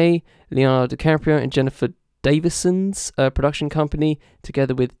 Appian Way, Leonardo DiCaprio and Jennifer Davison's production company,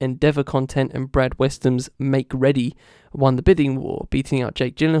 together with Endeavour Content and Brad Weston's Make Ready, won the bidding war, beating out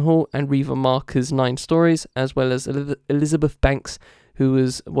Jake Gyllenhaal and Reva Marker's 9 Stories, as well as Elizabeth Banks, who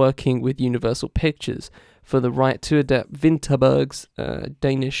was working with Universal Pictures, for the right to adapt Vinterberg's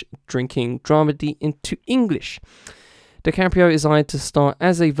Danish drinking dramedy into English. DiCaprio is eyed to star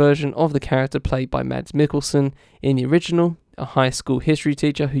as a version of the character played by Mads Mikkelsen in the original, a high school history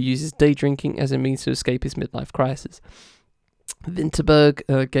teacher who uses day drinking as a means to escape his midlife crisis.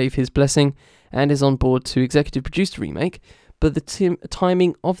 Vinterberg gave his blessing and is on board to executive produce the remake, but the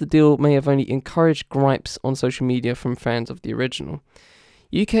timing of the deal may have only encouraged gripes on social media from fans of the original.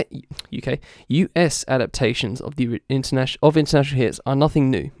 US adaptations of international hits are nothing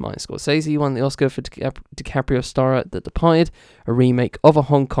new. Martin Scorsese won the Oscar for DiCaprio star The Departed, a remake of a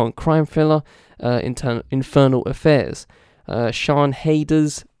Hong Kong crime thriller, Infernal Affairs. Sean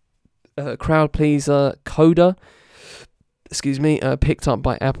Hayder's crowd pleaser Coda, picked up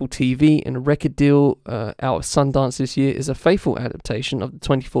by Apple TV and a record deal out of Sundance this year, is a faithful adaptation of the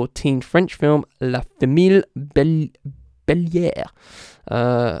 2014 French film La Famille Bélier.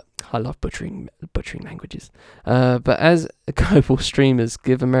 I love butchering languages. But as global streamers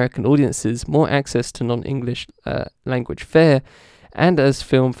give American audiences more access to non-English language fare, and as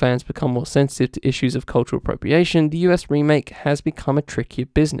film fans become more sensitive to issues of cultural appropriation, the US remake has become a trickier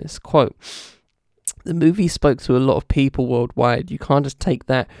business. Quote, "The movie spoke to a lot of people worldwide. You can't just take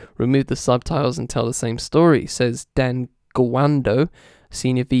that, remove the subtitles and tell the same story," says Dan Gawando,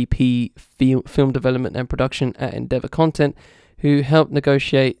 Senior VP Film Development and Production at Endeavour Content, who helped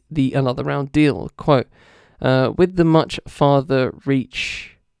negotiate the Another Round deal. Quote, "With the much farther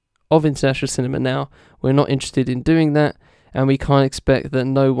reach of international cinema now, we're not interested in doing that, and we can't expect that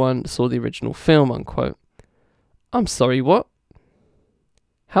no one saw the original film," unquote. I'm sorry, what?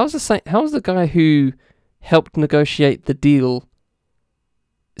 How's the guy who helped negotiate the deal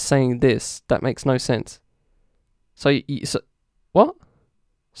saying this? That makes no sense. So what?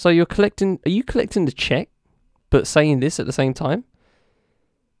 So are you collecting the check, but saying this at the same time?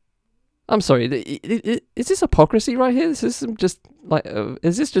 I'm sorry, is this hypocrisy right here? Is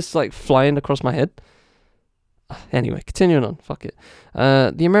this just like flying across my head? Anyway, continuing on, fuck it.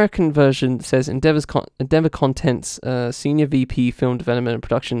 The American version says Endeavour Content's Senior VP Film Development and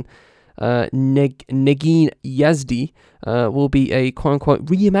Production, Negin Yazdi, will be a quote-unquote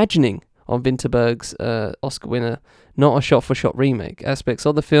reimagining of Vinterberg's Oscar winner, not a shot-for-shot remake. Aspects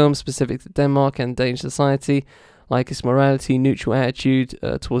of the film specific to Denmark and Danish society, like its morality-neutral attitude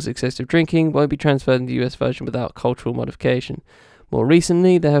towards excessive drinking, won't be transferred in the US version without cultural modification. More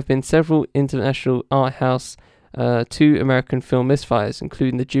recently, there have been several international art house 2 American film misfires,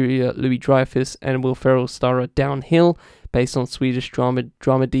 including the Julia Louis-Dreyfus and Will Ferrell starrer Downhill, based on Swedish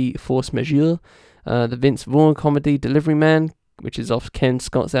dramedy Force Majeure, the Vince Vaughn comedy Delivery Man, which is off Ken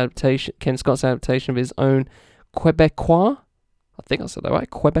Scott's adaptation of his own Quebecois, I think I said that right,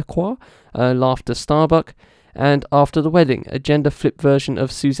 Quebecois, Laughter Starbuck, and After the Wedding, a gender-flipped version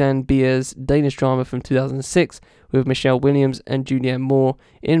of Suzanne Bier's Danish drama from 2006 with Michelle Williams and Julianne Moore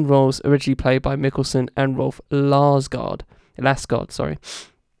in roles originally played by Mikkelsen and Rolf Lassgård.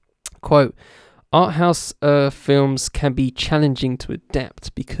 Quote, art house films can be challenging to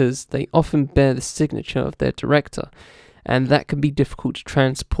adapt because they often bear the signature of their director, and that can be difficult to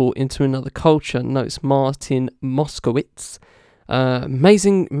transport into another culture, notes Martin Moskowitz.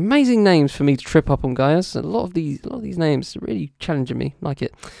 Amazing names for me to trip up on, guys. A lot of these names are really challenging me. Like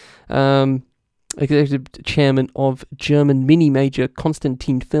it. Executive chairman of German mini major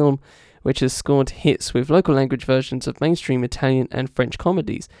Constantin Film, which has scored hits with local language versions of mainstream Italian and French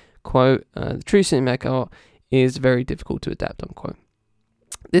comedies. Quote, the true cinematic art is very difficult to adapt, unquote.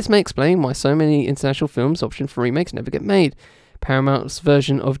 This may explain why so many international films option for remakes never get made. Paramount's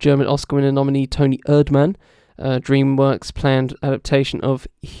version of German Oscar winner nominee Toni Erdmann, DreamWorks' planned adaptation of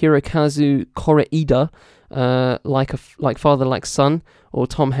Hirokazu Koreeda, like Father Like Son, or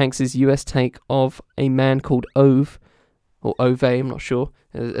Tom Hanks's US take of A Man Called Ove, or Ove, I'm not sure.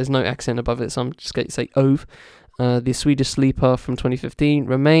 There's no accent above it, so I'm just going to say Ove. The Swedish Sleeper from 2015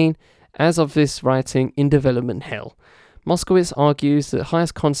 remain, as of this writing, in development hell. Moskowitz argues that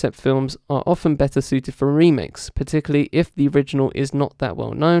highest concept films are often better suited for remakes, particularly if the original is not that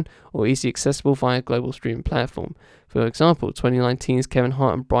well known or easily accessible via a global streaming platform. For example, 2019's Kevin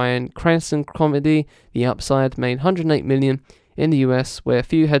Hart and Bryan Cranston comedy The Upside made $108 million in the US, where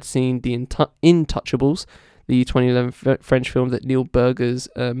few had seen The Intouchables, the 2011 French film that Neil Burger's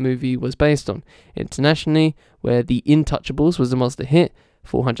movie was based on. Internationally, where The Intouchables was a monster hit,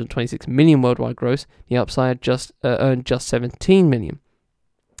 $426 million worldwide gross, The Upside earned just $17 million.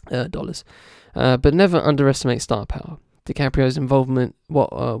 But never underestimate star power. DiCaprio's involvement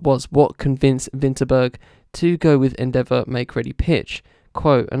was what convinced Vinterberg to go with Endeavour Make Ready Pitch.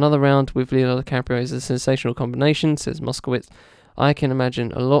 Quote, another round with Leonardo DiCaprio is a sensational combination, says Moskowitz. I can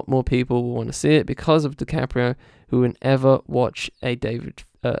imagine a lot more people will want to see it because of DiCaprio who would ever watch a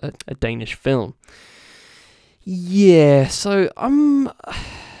Danish film. Yeah, so I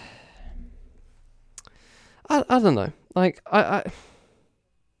don't know. Like I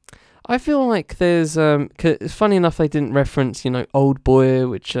feel like there's it's funny enough they didn't reference Old Boy,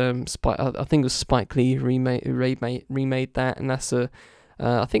 which I think it was Spike Lee who remade that, and that's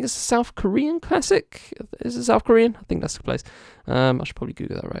I think it's a South Korean classic. Is it South Korean? I think that's the place. I should probably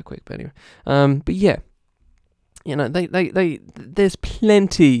Google that right quick, but anyway. But yeah, they there's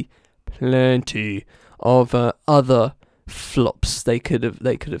plenty of other flops they could have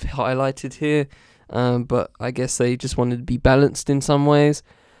highlighted here, but I guess they just wanted to be balanced in some ways.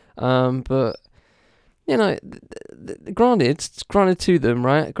 But granted to them,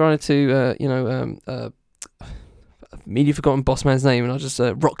 right? Granted to immediately forgotten Bossman's name, and I'll just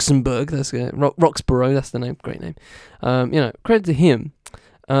Roxenberg. That's Roxborough. That's the name. Great name. Credit to him.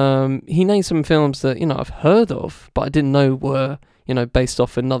 He named some films that I've heard of, but I didn't know were based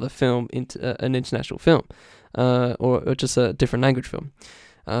off another film, an international film, or just a different language film,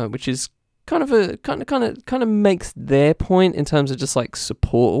 which is kind of makes their point in terms of just like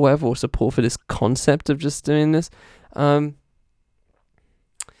support or whatever, or support for this concept of just doing this.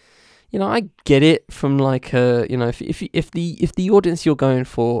 I get it from like if the audience you're going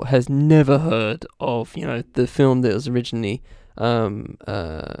for has never heard of the film that was originally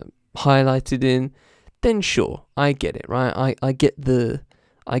highlighted in, then sure, I get it, right? I get the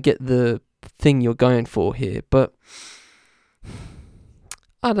thing you're going for here, but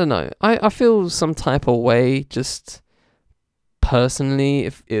I don't know. I feel some type of way just personally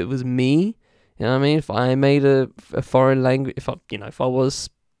if it was me, you know what I mean? If I made a foreign language, if I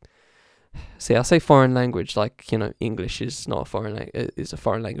was, see, I say foreign language like English is not a foreign is a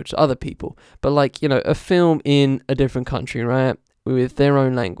foreign language to other people, but like a film in a different country, right, with their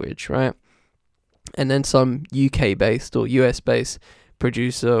own language, right, and then some UK based or US based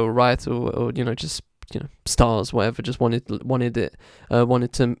producer or writer or just stars, whatever, just wanted to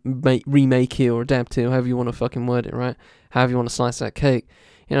remake it or adapt it, or however you want to fucking word it, right? However you want to slice that cake.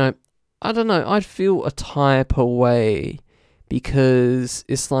 I don't know. I'd feel a type of way because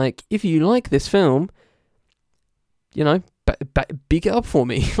it's like, if you like this film, big it up for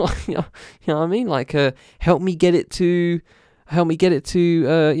me. You know what I mean? Like, help me get it to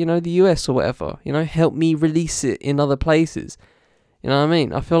the US or whatever. Help me release it in other places. You know what I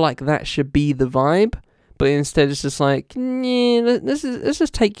mean? I feel like that should be the vibe, but instead it's just like, let's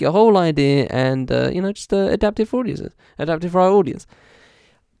just take your whole idea and just adapt it for our audience.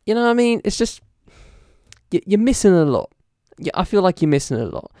 You know what I mean? It's just you're missing a lot. Yeah, I feel like you're missing a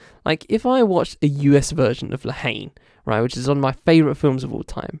lot. Like, if I watched a US version of La Haine, right, which is one of my favorite films of all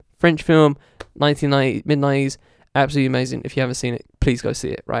time, French film, 1990, mid-90s, absolutely amazing. If you haven't seen it, please go see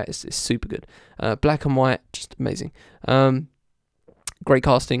it, right? It's super good. Black and white, just amazing. Great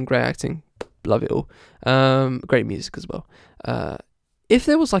casting, great acting, love it all. Great music as well. If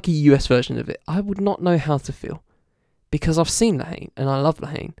there was like a US version of it, I would not know how to feel, because I've seen La Haine and I love La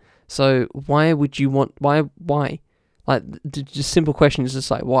Haine. So why would you want, why? Like, just simple question is just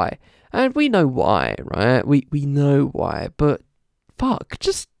like, why? And we know why, right? We know why, but fuck,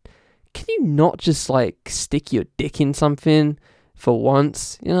 just, can you not just like stick your dick in something for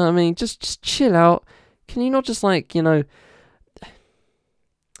once? You know what I mean? Just chill out. Can you not just like, you know,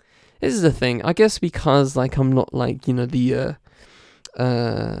 this is the thing, I guess, because like I'm not like, you know, the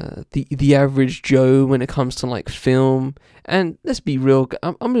average Joe when it comes to like film. And let's be real,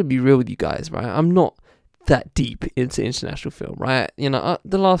 I'm gonna be real with you guys, right? I'm not that deep into international film, right? You know,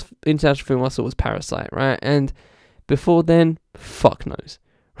 the last international film I saw was Parasite, right? And before then, fuck knows,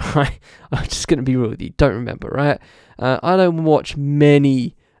 right? I'm just gonna be real with you, don't remember, right? I don't watch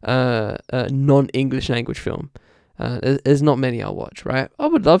many non-English language film. There's not many I'll watch, right? I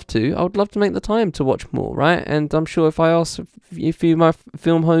would love to make the time to watch more, right? And I'm sure if I asked a few of my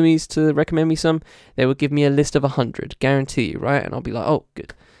film homies to recommend me some, they would give me a list of 100, guarantee you, right? And I'll be like, oh,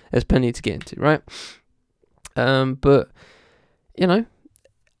 good, there's plenty to get into, right? But you know,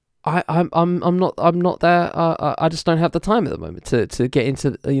 I'm not there. I just don't have the time at the moment to get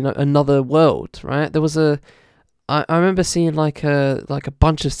into, you know, another world, right? There was I remember seeing like a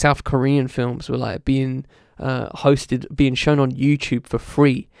bunch of South Korean films were like being being shown on YouTube for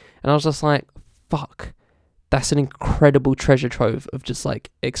free, and I was just like, fuck, that's an incredible treasure trove of just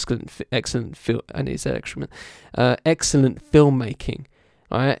like excellent filmmaking,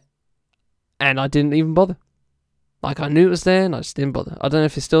 right? And I didn't even bother. Like, I knew it was there and I just didn't bother. I don't know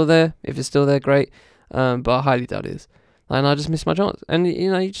if it's still there. If it's still there, great, but I highly doubt it is. And I just missed my chance. And, you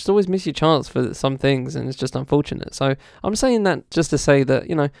know, you just always miss your chance for some things, and it's just unfortunate. So I'm saying that just to say that,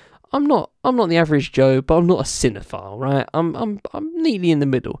 you know, I'm not the average Joe, but I'm not a cinephile, right? I'm neatly in the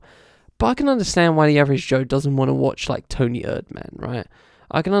middle. But I can understand why the average Joe doesn't want to watch like Tony Erdmann, right?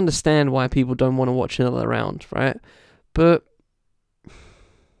 I can understand why people don't want to watch Another Round, right? But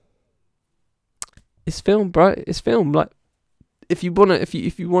it's film, bro. It's film. Like, if you wanna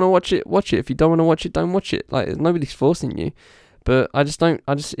watch it, watch it. If you don't wanna watch it, don't watch it. Like, nobody's forcing you. But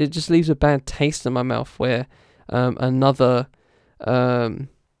it just leaves a bad taste in my mouth where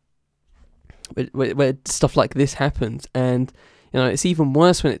where stuff like this happens, and you know, it's even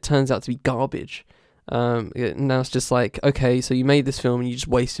worse when it turns out to be garbage. Now it's just like, okay, so you made this film and you just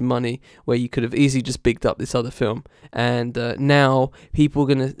wasted money where you could have easily just bigged up this other film, and now people are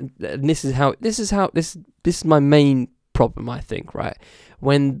gonna. This is my main problem, I think, right?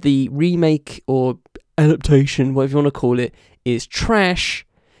 When the remake or adaptation, whatever you want to call it, is trash,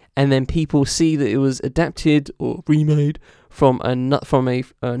 and then people see that it was adapted or remade from a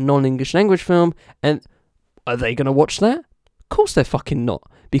non-English language film, and are they gonna watch that? Of course they're fucking not,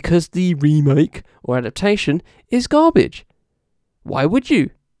 because the remake or adaptation is garbage. Why would you?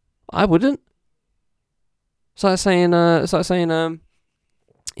 I wouldn't. So I was saying, you know,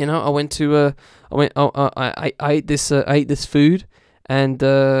 I ate this food, and you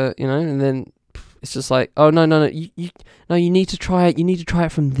know, and then it's just like, oh no, you need to try it. You need to try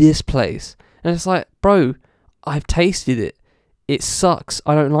it from this place, and it's like, bro, I've tasted it. It sucks.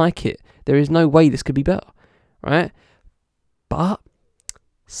 I don't like it. There is no way this could be better, right? But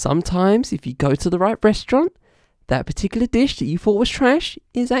sometimes, if you go to the right restaurant, that particular dish that you thought was trash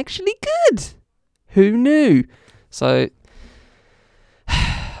is actually good. Who knew? So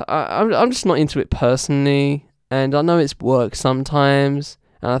I'm just not into it personally, and I know it's work sometimes.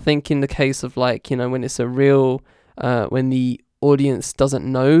 And I think in the case of, like, you know, when it's a real, when the audience doesn't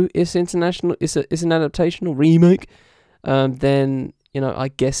know it's international, it's an adaptation or remake, then, you know, I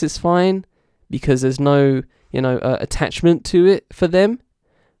guess it's fine because there's no, you know, attachment to it for them.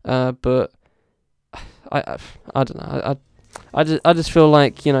 But I don't know. I just feel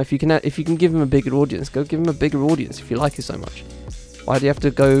like, you know, if you can give them a bigger audience, go give them a bigger audience if you like it so much. Why do you have to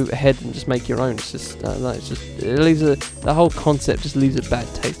go ahead and just make your own? It's just it leaves the whole concept just leaves a bad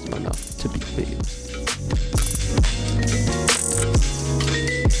taste in my mouth, to be completely honest.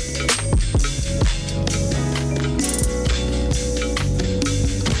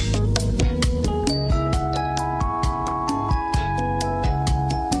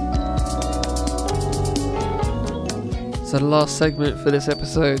 So the last segment for this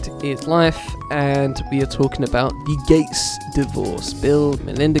episode is life, and we are talking about the Gates divorce. Bill,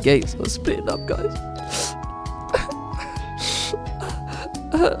 Melinda Gates are splitting up, guys.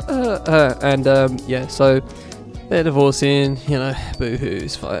 So they're divorcing, boo-hoo,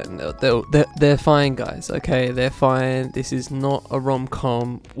 it's fine. They're fine, guys, okay? They're fine. This is not a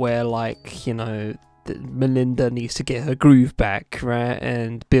rom-com where, Melinda needs to get her groove back, right?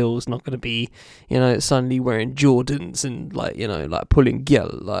 And Bill's not going to be, suddenly wearing Jordans and, pulling yell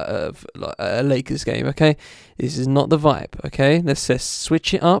like a Lakers game, okay? This is not the vibe, okay? Let's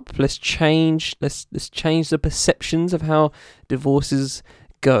switch it up. Let's change the perceptions of how divorces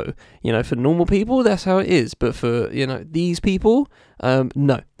go. For normal people, that's how it is, but for these people,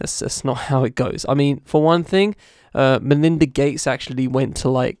 no, that's not how it goes. I mean, for one thing, Melinda Gates actually went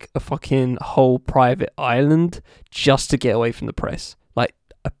to a fucking whole private island just to get away from the press. Like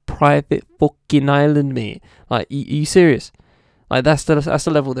a private fucking island, mate. Like, you serious? Like, that's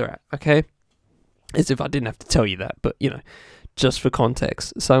the level they're at, okay? As if I didn't have to tell you that, but just for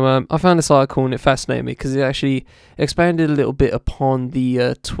context. So I found this article and it fascinated me because it actually expanded a little bit upon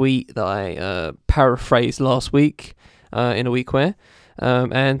the tweet that I paraphrased last week in a week where. So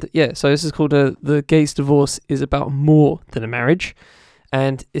this is called The Gates Divorce is About More Than a Marriage.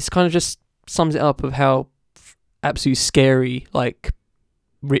 And it's kind of just sums it up of how absolutely scary,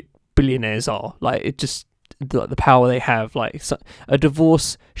 rich billionaires are. Like, it just, the power they have. A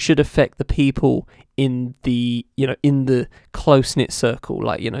divorce should affect the people in the close-knit circle,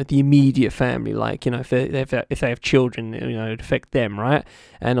 the immediate family, if they have children, it affect them, right?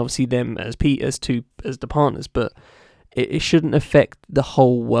 And obviously them as the partners, but it shouldn't affect the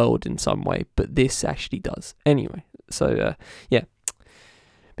whole world in some way, but this actually does. Anyway, so,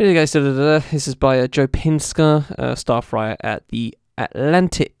 This is by Joe Pinsker, staff writer at The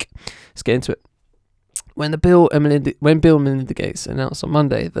Atlantic. Let's get into it. When Bill and Melinda Gates announced on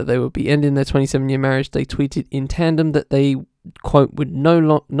Monday that they would be ending their 27-year marriage, they tweeted in tandem that they, quote, would no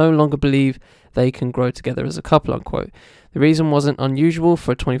longer believe they can grow together as a couple, unquote. The reason wasn't unusual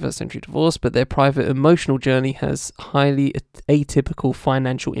for a 21st century divorce, but their private emotional journey has highly atypical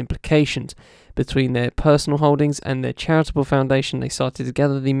financial implications. Between their personal holdings and their charitable foundation they started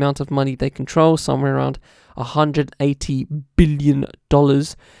together, the amount of money they control, somewhere around $180 billion,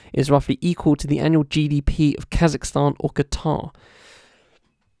 is roughly equal to the annual GDP of Kazakhstan or Qatar.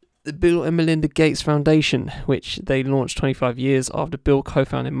 The Bill and Melinda Gates Foundation, which they launched 25 years after Bill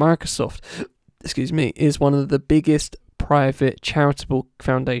co-founded Microsoft, is one of the biggest private charitable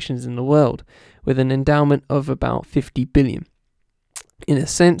foundations in the world, with an endowment of about $50 billion. In a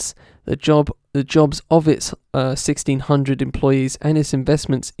sense, the jobs of its 1,600 employees and its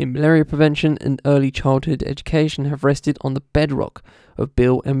investments in malaria prevention and early childhood education have rested on the bedrock of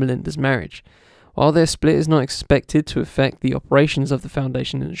Bill and Melinda's marriage. While their split is not expected to affect the operations of the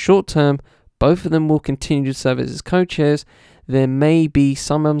foundation in the short term, both of them will continue to serve as co-chairs. There may be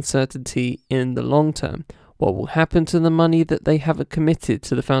some uncertainty in the long term. What will happen to the money that they haven't committed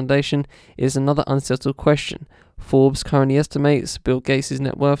to the foundation is another unsettled question. Forbes currently estimates Bill Gates'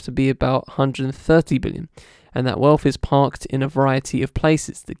 net worth to be about $130 billion, and that wealth is parked in a variety of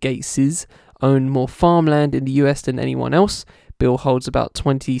places. The Gateses own more farmland in the US than anyone else. Bill holds about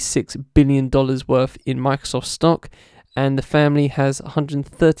 $26 billion worth in Microsoft stock, and the family has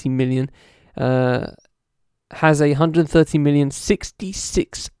 $130 million,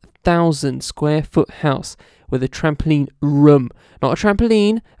 66,000 square foot house with a trampoline room. Not a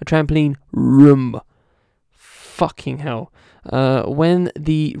trampoline room. Fucking hell. When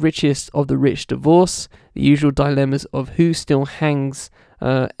the richest of the rich divorce, the usual dilemmas of who still hangs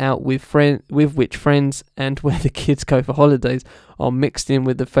out with which friends and where the kids go for holidays are mixed in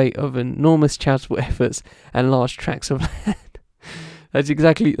with the fate of enormous charitable efforts and large tracts of land. That's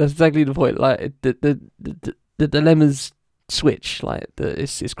exactly the point. Like the dilemmas switch.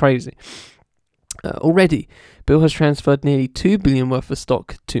 It's crazy. Already, Bill has transferred nearly $2 billion worth of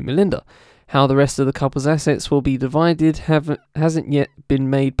stock to Melinda. How the rest of the couple's assets will be divided hasn't yet been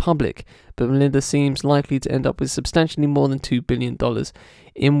made public, but Melinda seems likely to end up with substantially more than $2 billion,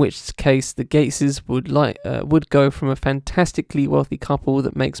 in which case the Gateses would go from a fantastically wealthy couple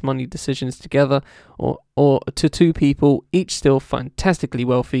that makes money decisions together, or to two people, each still fantastically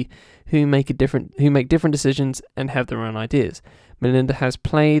wealthy, who make different decisions and have their own ideas. Melinda has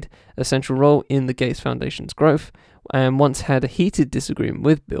played a central role in the Gates Foundation's growth, and once had a heated disagreement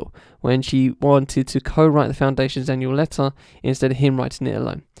with Bill when she wanted to co-write the foundation's annual letter instead of him writing it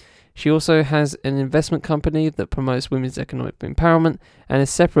alone. She also has an investment company that promotes women's economic empowerment and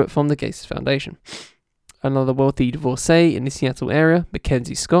is separate from the Gates Foundation. Another wealthy divorcee in the Seattle area,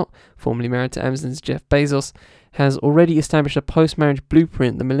 Mackenzie Scott, formerly married to Amazon's Jeff Bezos, has already established a post-marriage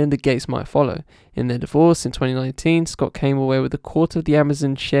blueprint that Melinda Gates might follow. In their divorce in 2019, Scott came away with a quarter of the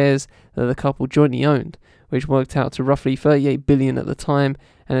Amazon shares that the couple jointly owned, which worked out to roughly $38 billion at the time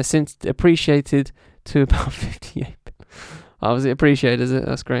and has since appreciated to about 58. Was it appreciated, is it?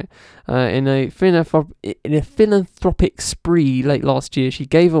 That's great. In a philanthropic spree late last year, she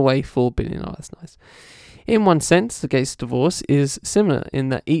gave away $4 billion. Oh, that's nice. In one sense, the Gates divorce is similar in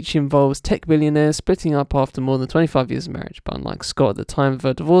that each involves tech billionaires splitting up after more than 25 years of marriage. But unlike Scott at the time of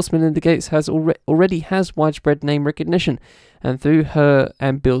her divorce, Melinda Gates has already has widespread name recognition, and through her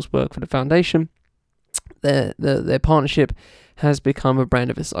and Bill's work for the foundation, their partnership has become a brand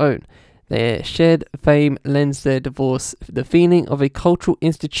of its own. Their shared fame lends their divorce the feeling of a cultural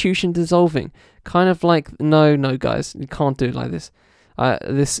institution dissolving. Kind of like, no, guys, you can't do it like this.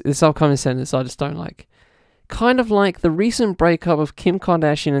 This upcoming sentence I just don't like. Kind of like the recent breakup of Kim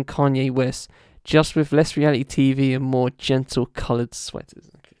Kardashian and Kanye West, just with less reality TV and more gentle coloured sweaters.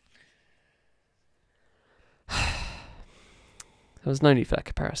 Okay. There was no need for that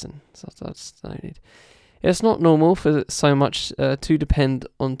comparison. So that's no need. It's not normal for so much to depend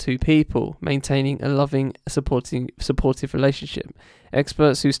on two people maintaining a loving, supportive relationship.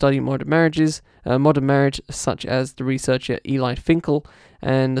 Experts who study modern marriage, such as the researcher Eli Finkel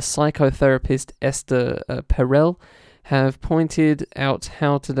and the psychotherapist Esther Perel, have pointed out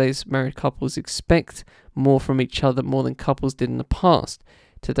how today's married couples expect more from each other more than couples did in the past.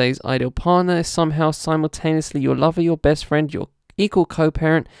 Today's ideal partner is somehow simultaneously your lover, your best friend, your equal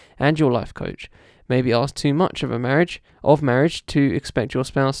co-parent, and your life coach. Maybe ask too much of marriage to expect your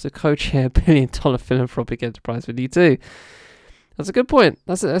spouse to co-chair a billion-dollar philanthropic enterprise with you too. That's a good point.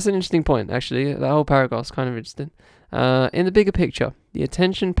 That's an interesting point, actually. That whole paragraph's kind of interesting. In the bigger picture, the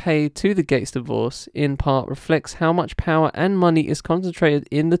attention paid to the Gates divorce in part reflects how much power and money is concentrated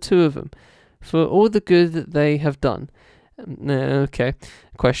in the two of them for all the good that they have done. Okay,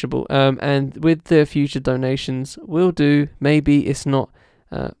 questionable. And with their future donations, will do. Maybe it's not.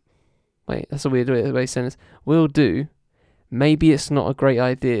 Wait, that's a weird way to say this. Will do. Maybe it's not a great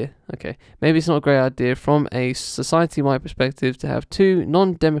idea. Okay. Maybe it's not a great idea from a society-wide perspective to have two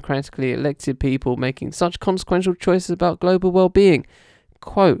non-democratically elected people making such consequential choices about global well-being.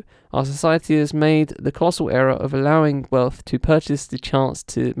 Quote, our society has made the colossal error of allowing wealth to purchase the chance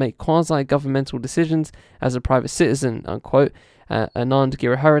to make quasi-governmental decisions as a private citizen, unquote. Anand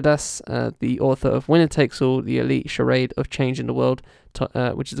Giridharadas, the author of Winner Takes All, The Elite Charade of Changing the World,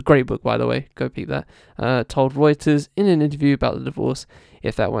 which is a great book, by the way, go peep that, told Reuters in an interview about the divorce,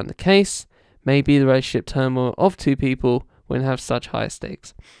 if that weren't the case, maybe the relationship turmoil of two people wouldn't have such high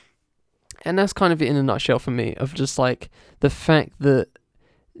stakes. And that's kind of it in a nutshell for me, of just like the fact that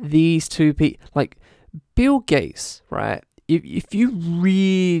these two people, like Bill Gates, right, if you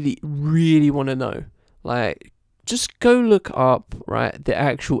really, really want to know, like, just go look up, right, the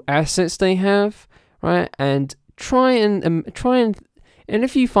actual assets they have, right, and try and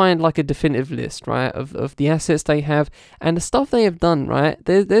if you find like a definitive list, right, of the assets they have and the stuff they have done, right,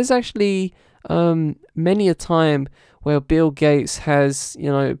 there's actually many a time where Bill Gates has,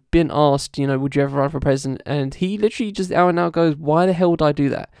 been asked, would you ever run for president, and he literally just out and out goes, why the hell would I do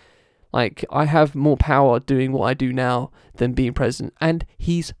that? Like, I have more power doing what I do now than being president. And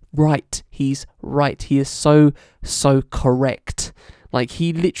he's right. He's right. He is so correct. Like,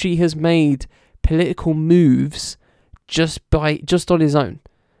 he literally has made political moves just on his own.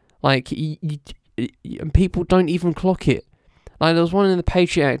 Like, and people don't even clock it. Like, there was one in the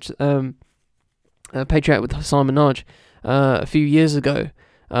Patriot Act with Hassan Minhaj a few years ago.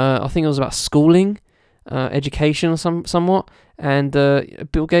 I think it was about schooling, education or somewhat. And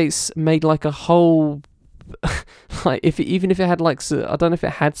Bill Gates made like a whole, like even if it had like, I don't know if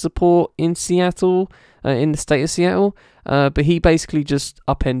it had support in Seattle, in the state of Seattle, but he basically just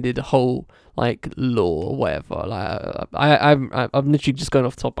upended a whole like law or whatever. Like I'm literally just going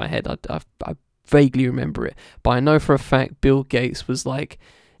off the top of my head. I vaguely remember it, but I know for a fact Bill Gates was like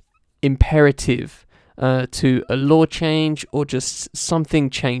imperative to a law change or just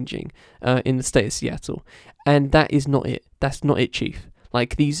something changing in the state of Seattle. And that is not it. That's not it, Chief.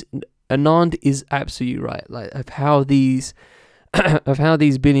 Like Anand is absolutely right. Like of how these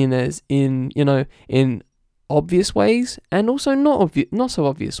billionaires in obvious ways and also not so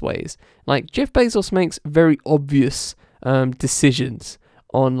obvious ways. Like Jeff Bezos makes very obvious decisions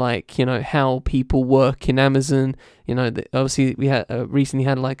on like how people work in Amazon. Obviously we had recently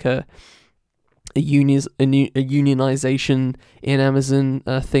had like a unionization in Amazon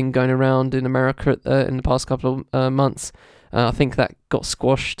thing going around in America in the past couple of months. I think that got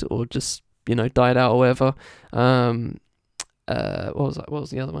squashed or just died out or whatever. What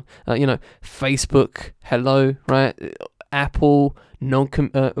was the other one? Facebook, hello, right? Apple, with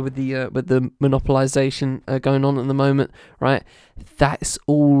the monopolization going on at the moment, right? That's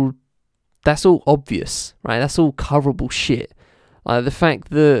all obvious, right? That's all coverable shit. The fact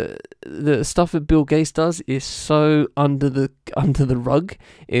that the stuff that Bill Gates does is so under the rug.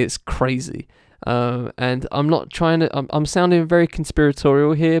 It's crazy. And I'm not trying to. I'm sounding very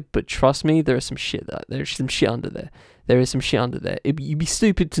conspiratorial here, but trust me, there's some shit under there. There is some shit under there. You'd be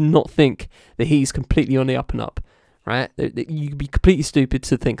stupid to not think that he's completely on the up and up, right? You'd be completely stupid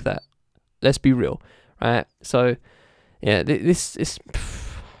to think that. Let's be real, right? So, yeah, this is.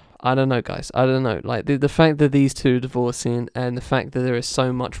 I don't know, guys. I don't know. Like the fact that these two are divorcing and the fact that there is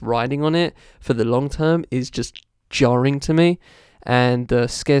so much riding on it for the long term is just jarring to me. And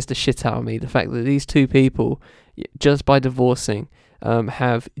scares the shit out of me. The fact that these two people, just by divorcing,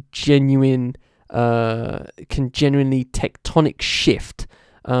 have can genuinely tectonic shift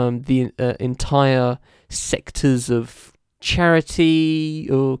the entire sectors of charity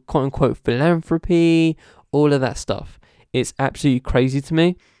or quote unquote philanthropy, all of that stuff. It's absolutely crazy to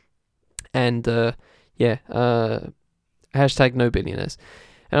me. And hashtag no billionaires.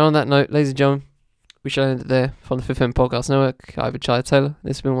 And on that note, ladies and gentlemen, we shall end it there from the Fifth End Podcast Network. I've been Charlie Taylor.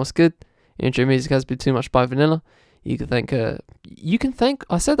 This has been What's Good. Intro music has been Too Much by Vanilla. You can thank.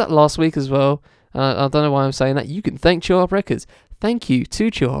 I said that last week as well. I don't know why I'm saying that. You can thank Chill Hop Records. Thank you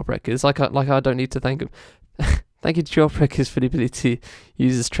to Chill Hop Records. Like I don't need to thank them. Thank you to Chill Hop Records for the ability to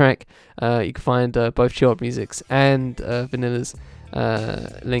use this track. You can find both Chill Hop Music's and Vanilla's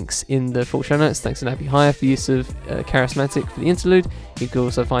links in the full show notes. Thanks to Nappy Hire for use of Charismatic for the interlude. You can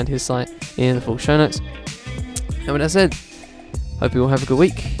also find his site in the full show notes. And with that said, hope you all have a good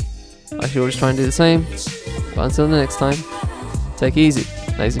week. I should all just try and do the same. But until the next time, take it easy,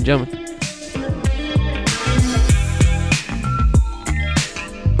 ladies and gentlemen.